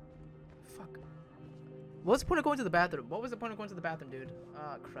 Fuck. What's the point of going to the bathroom? What was the point of going to the bathroom, dude?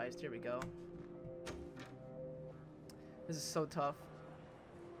 Oh, Christ, here we go. This is so tough.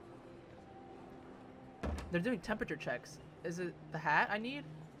 They're doing temperature checks. Is it the hat I need?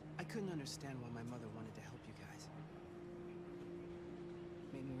 I couldn't understand why my mother wanted to help you guys.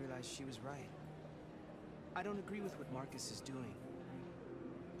 Made me realize she was right. I don't agree with what Marcus is doing.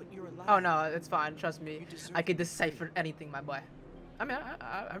 But you're alive. Oh no, it's fine. Trust me. I could decipher anything, my boy. I mean,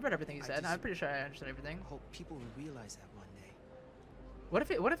 I've read everything he said. I'm pretty sure I understood everything. I hope people will realize that one day.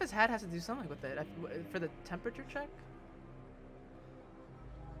 What if his hat has to do something with it for the temperature check?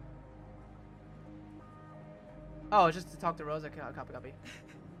 Oh, it's just to talk to Rose. Okay, copy.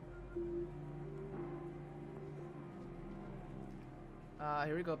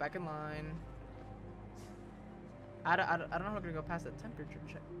 Here we go. Back in line. I don't know how we're gonna go past the temperature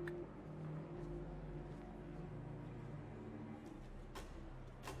check.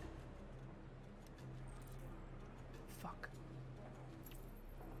 Fuck.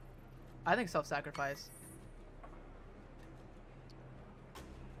 I think self-sacrifice.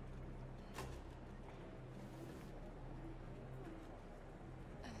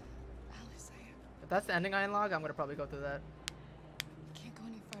 Alice, If that's the ending I unlock, I'm gonna probably go through that. Can't go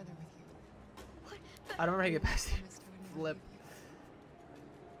any farther with you. I don't remember how to get past the flip.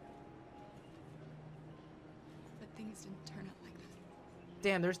 But things didn't turn out like that.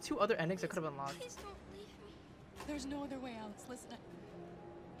 Damn, there's 2 other endings I could have unlocked. Please don't leave me. There's no other way, Alice. Listen,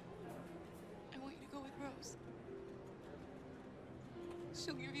 I want you to go with Rose.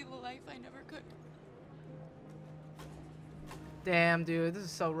 She'll give you the life I never could. Damn, dude, this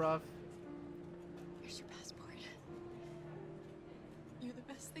is so rough. Here's your passport. You're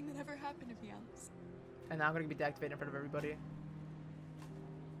the best thing that ever happened to me, Alice. And now I'm gonna be deactivated in front of everybody.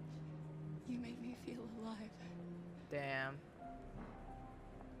 You made me feel alive. Damn.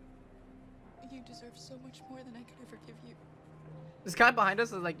 You deserve so much more than I could ever give you. This guy behind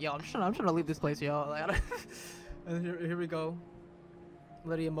us is like, yo, I'm trying to leave this place, yo. Like, I don't and here we go.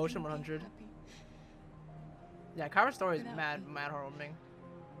 Lydia emotion 100. Yeah, Kyra's story is mad heartwarming.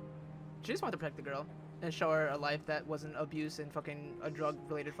 She just wanted to protect the girl and show her a life that wasn't abuse and fucking a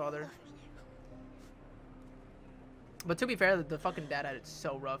drug-related father. But to be fair, the fucking dad had it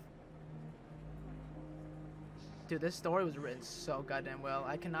so rough. Dude, this story was written so goddamn well.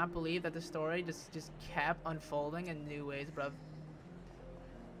 I cannot believe that the story just kept unfolding in new ways, bruv.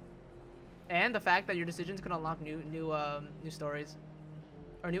 And the fact that your decisions can unlock new stories,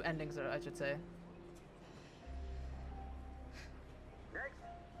 or new endings, I should say.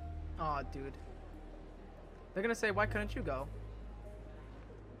 Aw, dude. They're gonna say, why couldn't you go?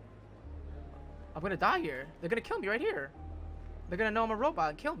 I'm gonna die here. They're gonna kill me right here. They're gonna know I'm a robot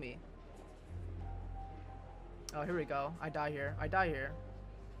and kill me. Oh, here we go. I die here. I die here.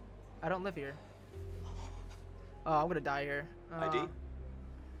 I don't live here. Oh, I'm gonna die here. ID?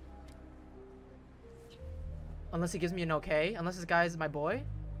 Unless he gives me an okay. Unless this guy is my boy.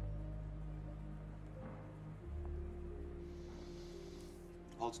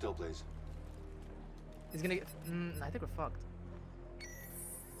 Hold still, please. He's gonna get... I think we're fucked.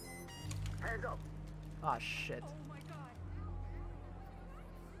 Hands up. Oh, shit.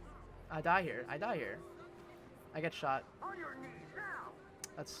 I die here. I die here. I get shot. On your knees now.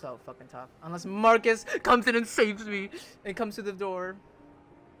 That's so fucking tough. Unless Marcus comes in and saves me and comes to the door.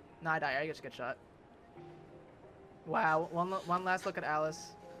 Nah, I die. I just get shot. Wow. One last look at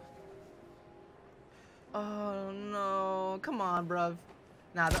Alice. Oh, no. Come on, bruv.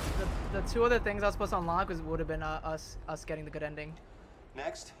 Nah, the 2 other things I was supposed to unlock would have been us getting the good ending.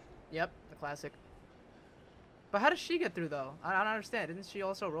 Next. Yep, the classic. But how does she get through, though? I don't understand. Isn't she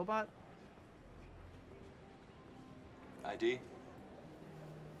also a robot? ID?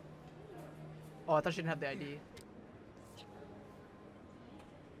 Oh, I thought she didn't have the ID.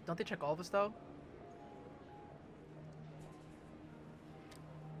 Don't they check all of us, though?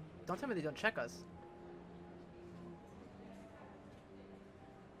 Don't tell me they don't check us.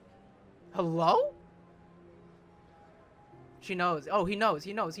 Hello? She knows. Oh, he knows.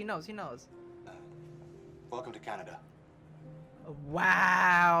 He knows. Welcome to Canada.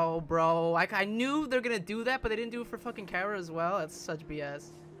 Wow, bro. I knew they're gonna do that, but they didn't do it for fucking Kara as well. That's such BS.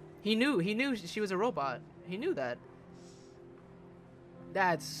 He knew she was a robot. He knew that.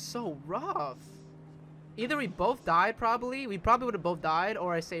 That's so rough. Either we both died, probably. We probably would have both died,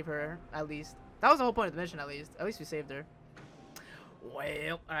 or I saved her, at least. That was the whole point of the mission, at least. At least we saved her.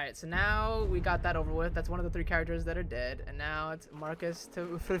 Well, alright, so now we got that over with. That's one of the 3 characters that are dead. And now it's Marcus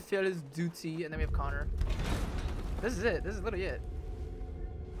to fulfill his duty. And then we have Connor. This is it. This is literally it.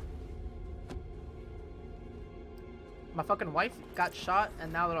 My fucking wife got shot,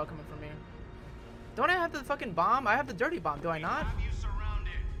 and now they're all coming for me. Don't I have the fucking bomb? I have the dirty bomb, do I not? Have you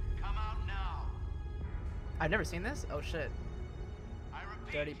surrounded? Come out now. I've never seen this? Oh shit.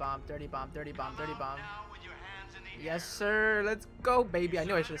 Dirty bomb, dirty bomb, dirty bomb, dirty bomb. Yes, sir. Let's go, baby. I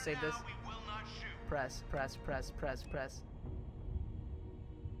knew I should have saved this. Press, press, press, press, press.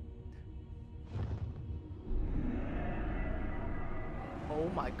 Oh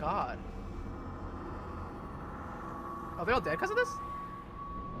my god. Are they all dead because of this?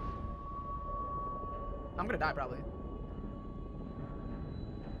 I'm gonna die probably.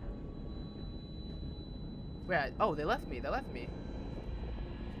 Wait, oh, they left me. They left me.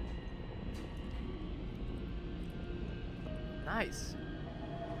 Nice.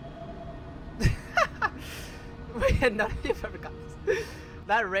 Wait, none of you ever got this.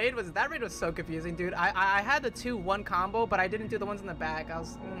 That raid was so confusing, dude. I had the 2-1 combo, but I didn't do the ones in the back. That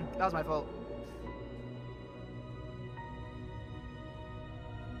was my fault.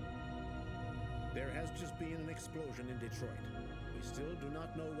 There has just been an explosion in Detroit. We still do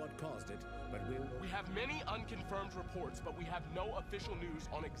not know what caused it, but We have many unconfirmed reports, but we have no official news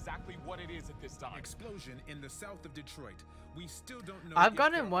on exactly what it is at this time. Explosion in the south of Detroit. We still don't know. I've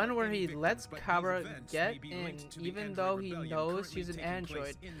gotten one where he lets Cabra get in, even though he knows she's an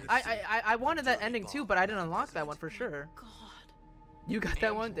android. I wanted that ending too, but I didn't unlock that one for sure. You got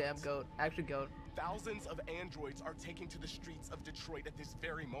that one? Damn, goat. Actually, goat. Thousands of androids are taking to the streets of Detroit at this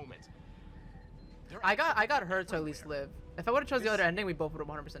very moment. I got her to at least live. If I would have chose the other ending, we both would have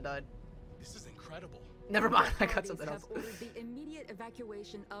 100% died. This is incredible. Never mind, I got something else. Ordered the immediate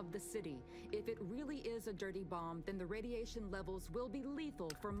evacuation of the city. If it really is a dirty bomb, then the radiation levels will be lethal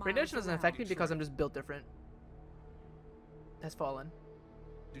for miles Radiation doesn't affect me around. because I'm just built different. Has fallen.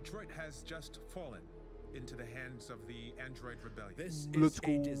 Detroit has just fallen into the hands of the android rebellion. This is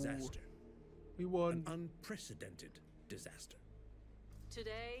a disaster. We won. An unprecedented disaster.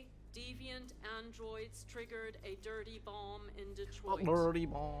 Today, deviant androids triggered a dirty bomb in Detroit. Dirty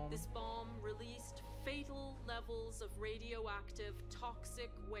bomb. This bomb released fatal levels of radioactive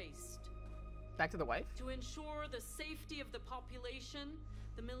toxic waste. Back to the wife? To ensure the safety of the population,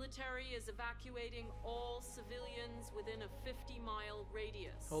 the military is evacuating all civilians within a 50-mile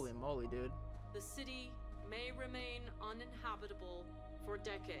radius. Holy moly, dude. The city may remain uninhabitable for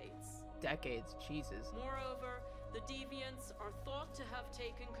decades. Decades, Jesus. Moreover, the deviants are thought to have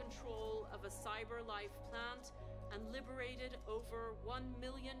taken control of a cyber-life plant and liberated over 1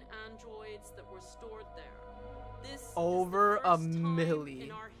 million androids that were stored there. This over is the first a time million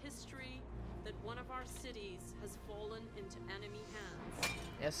in our history that one of our cities has fallen into enemy hands.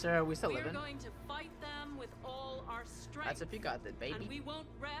 Yes, sir. We still We're living. going to fight them with all our strength. That's if you got it, baby. And we won't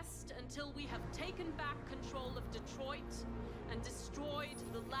rest until we have taken back control of Detroit and destroyed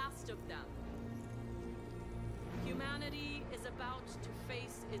the last of them. Humanity is about to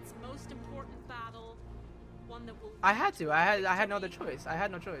face its most important battle, one that will I had to. I had no other choice. I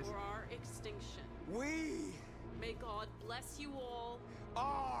had no choice. for our extinction. May God bless you all.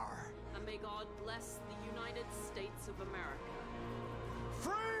 And may God bless the United States of America.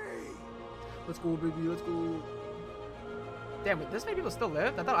 Free! Let's go, baby. Let's go. Damn, this many people still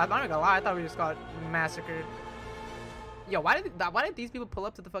live? I'm not gonna lie. I thought we just got massacred. Yo, why did these people pull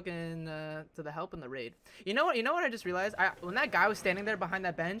up to the fucking to the help in the raid? You know what I just realized? When that guy was standing there behind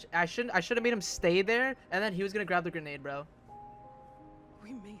that bench, I should have made him stay there, and then he was gonna grab the grenade, bro.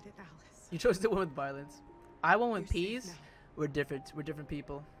 We made it, Alice. You chose to win with violence. I won with peace. We're different. We're different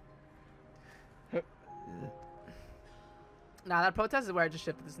people. Nah, that protest is where I just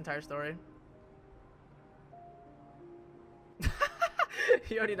shifted this entire story.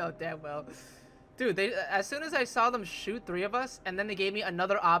 You already know damn well. Dude, as soon as I saw them shoot 3 of us, and then they gave me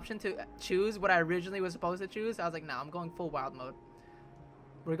another option to choose what I originally was supposed to choose, I was like, nah, I'm going full wild mode.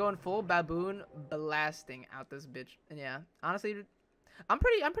 We're going full baboon blasting out this bitch. And yeah, honestly, I'm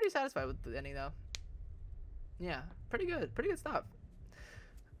pretty satisfied with the ending though. Yeah, pretty good stuff.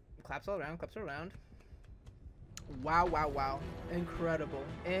 Claps all around, claps all around. Wow, wow, wow. Incredible.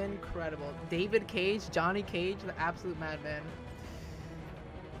 Incredible. David Cage, Johnny Cage, the absolute madman.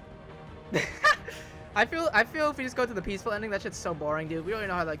 I feel if we just go to the peaceful ending, that shit's so boring, dude. We already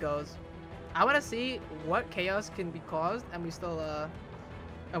know how that goes. I want to see what chaos can be caused, and we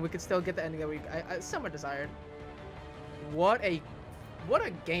could still get the ending that I somewhat desired. What a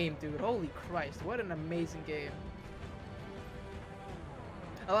game, dude. Holy Christ. What an amazing game.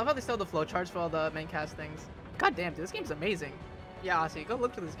 I love how they still have the flowcharts for all the main cast things. God damn, dude, this game's amazing. Yeah, Aussie, go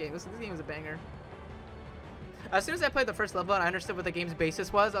look for this game. This game is a banger. As soon as I played the first level and I understood what the game's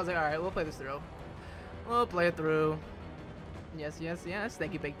basis was, I was like, all right, we'll play this through. We'll play it through. Yes, yes, yes.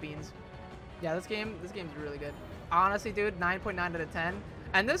 Thank you, baked beans. Yeah, this game's really good. Honestly, dude, 9.9 out of 10.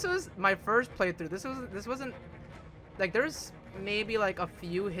 And this was my first playthrough. This wasn't like there's maybe like a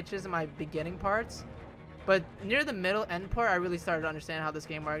few hitches in my beginning parts, but near the middle end part, I really started to understand how this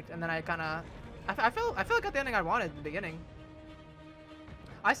game worked. And then I felt like I got the ending I wanted at the beginning.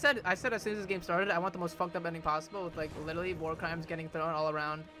 I said as soon as this game started, I want the most fucked up ending possible with like literally war crimes getting thrown all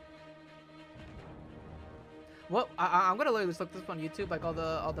around. What I'm gonna literally just look this up on YouTube, like all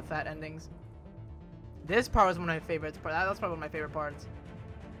the fat endings. This part was one of my favorites. That's probably one of my favorite parts.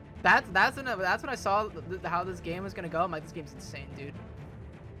 That's when I saw how this game was gonna go. I'm like, this game's insane, dude.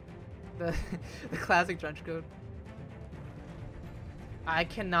 The classic trench coat. I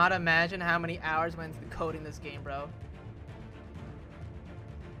cannot imagine how many hours went into coding this game, bro.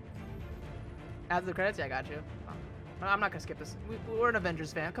 After the credits, yeah, I got you. I'm not gonna skip this. We're an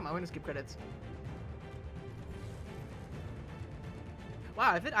Avengers fan. Come on, we're gonna skip credits.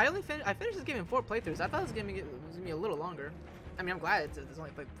 Wow, I finished this game in 4 playthroughs. I thought this game was gonna be a little longer. I mean, I'm glad there's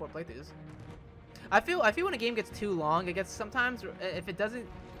only 4 playthroughs. I feel when a game gets too long, it gets sometimes if it doesn't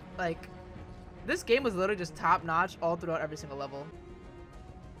like. This game was literally just top notch all throughout every single level.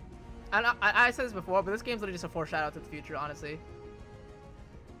 And I said this before, but this game's literally just a foreshadow to the future, honestly.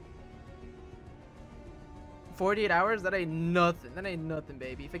 48 hours? That ain't nothing. That ain't nothing,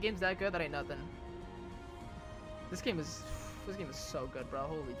 baby. If a game's that good, that ain't nothing. This game is so good, bro.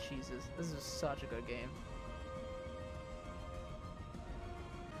 Holy Jesus. This is such a good game.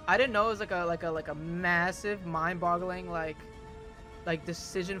 I didn't know it was like a massive, mind-boggling like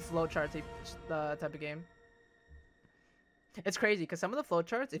decision flowchart type of game. It's crazy because some of the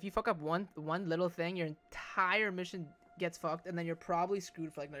flowcharts, if you fuck up one little thing, your entire mission gets fucked, and then you're probably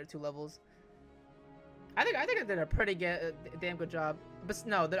screwed for like another 2 levels. I think I did a pretty damn good job. But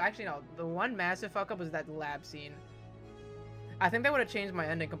no, actually no. The one massive fuck up was that lab scene. I think that would have changed my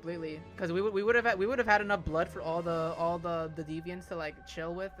ending completely, because we would have had enough blood for all the deviants to like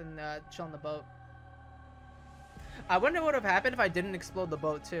chill with and chill on the boat. I wonder what would have happened if I didn't explode the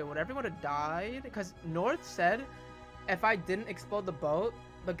boat too. Would everyone have died? Because North said if I didn't explode the boat,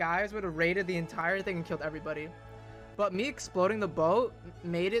 the guys would have raided the entire thing and killed everybody. But me exploding the boat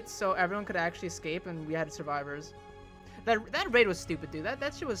made it so everyone could actually escape and we had survivors. That raid was stupid, dude.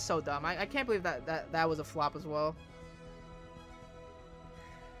 That shit was so dumb. I can't believe that was a flop as well.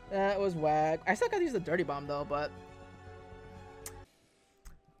 That was whack. I still gotta use the dirty bomb though, but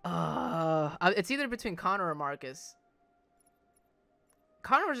it's either between Connor or Marcus.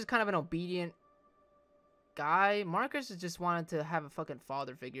 Connor was just kind of an obedient guy. Marcus just wanted to have a fucking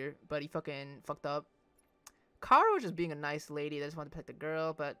father figure, but he fucking fucked up. Kara was just being a nice lady that just wanted to protect the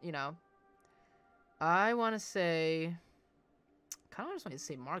girl, but you know, I want to say, kind of just want to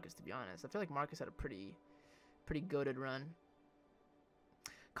say Marcus, to be honest. I feel like Marcus had a pretty goated run.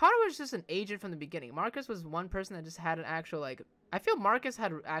 Connor was just an agent from the beginning. Marcus was one person that just had an actual, like, I feel Marcus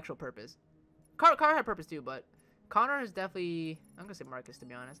had actual purpose. Connor had purpose too, but Connor is definitely, I'm gonna say Marcus, to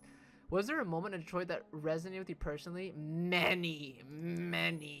be honest. Was there a moment in Detroit that resonated with you personally? Many.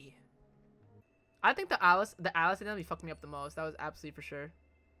 I think the Alice identity fucked me up the most. That was absolutely for sure.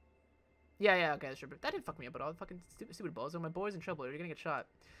 Yeah, okay, sure. But that didn't fuck me up at all. Fucking stupid balls. My boy's in trouble. You're gonna get shot.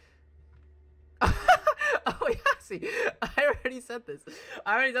 Oh yeah, see, I already said this.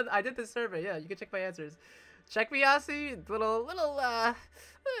 I did this survey. Yeah, you can check my answers. Check me, Yasi. Little,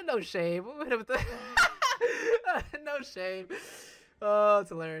 no shame. No shame. Oh, it's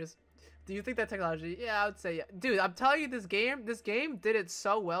hilarious. Do you think that technology? Yeah, I would say yeah. Dude, I'm telling you, this game did it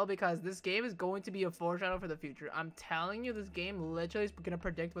so well because this game is going to be a foreshadow for the future. I'm telling you, this game literally is gonna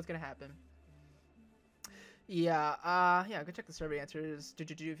predict what's gonna happen. Yeah, go check the survey answers.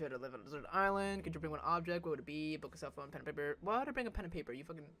 If you had to live on a desert island, could you bring one object? What would it be? Book a cell phone, pen and paper. Why would I bring a pen and paper? You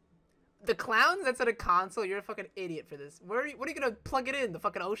fucking... The clowns that said a console, you're a fucking idiot for this. What are you gonna plug it in? The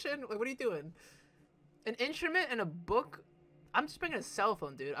fucking ocean? Like, what are you doing? An instrument and a book? I'm just bringing a cell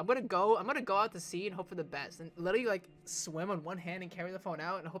phone, dude. I'm gonna go out to sea and hope for the best. And literally, like, swim on one hand and carry the phone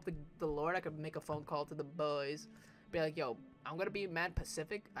out and hope the Lord I could make a phone call to the boys. Be like, yo, I'm gonna be mad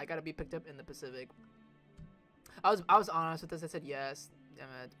Pacific. I gotta be picked up in the Pacific. I was honest with this. I said yes. Damn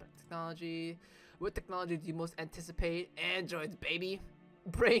it. Technology. What technology do you most anticipate? Androids, baby.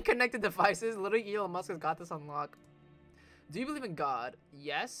 Brain connected devices. Literally, Elon Musk has got this on lock. Do you believe in God?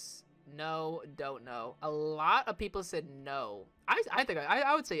 Yes. No. Don't know. A lot of people said no. I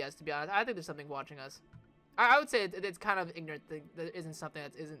would say yes, to be honest. I think there's something watching us. I would say it's kind of ignorant that there isn't something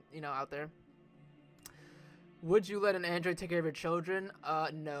that isn't, you know, out there. Would you let an android take care of your children?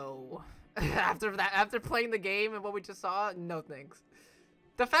 No. after playing the game and what we just saw, no thanks.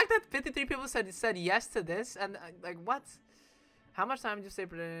 The fact that 53 people said yes to this, and like what? How much time did you say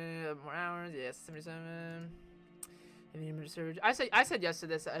per day? More hours? Yes, 77. I said yes to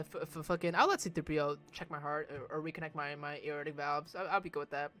this. Fucking, I'll let C3PO check my heart or reconnect my aortic valves. I'll be good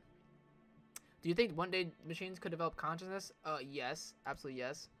with that. Do you think one day machines could develop consciousness? Yes, absolutely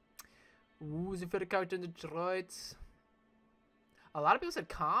yes. Ooh, is your favorite character in Detroit? A lot of people said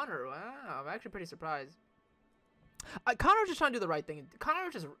Connor. Wow, I'm actually pretty surprised. Connor was just trying to do the right thing.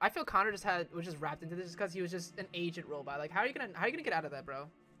 I feel Connor was just wrapped into this just because he was just an agent robot. Like, how are you gonna get out of that, bro?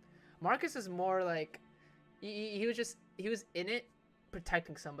 Marcus is more like, he was in it,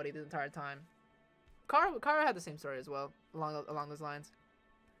 protecting somebody the entire time. Kara had the same story as well, along those lines.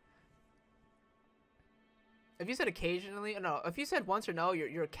 If you said occasionally, no. If you said once or no,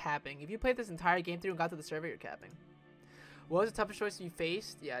 you're capping. If you played this entire game through and got to the server, you're capping. What was the toughest choice you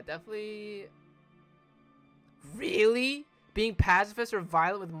faced? Yeah, definitely. Really? Being pacifist or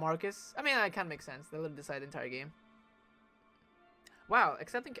violent with Marcus? I mean, that kind of makes sense. They literally decide the entire game. Wow,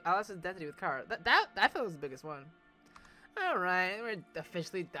 accepting Alice's identity with Kara. That felt was the biggest one. Alright, we're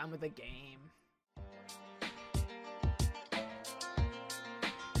officially done with the game.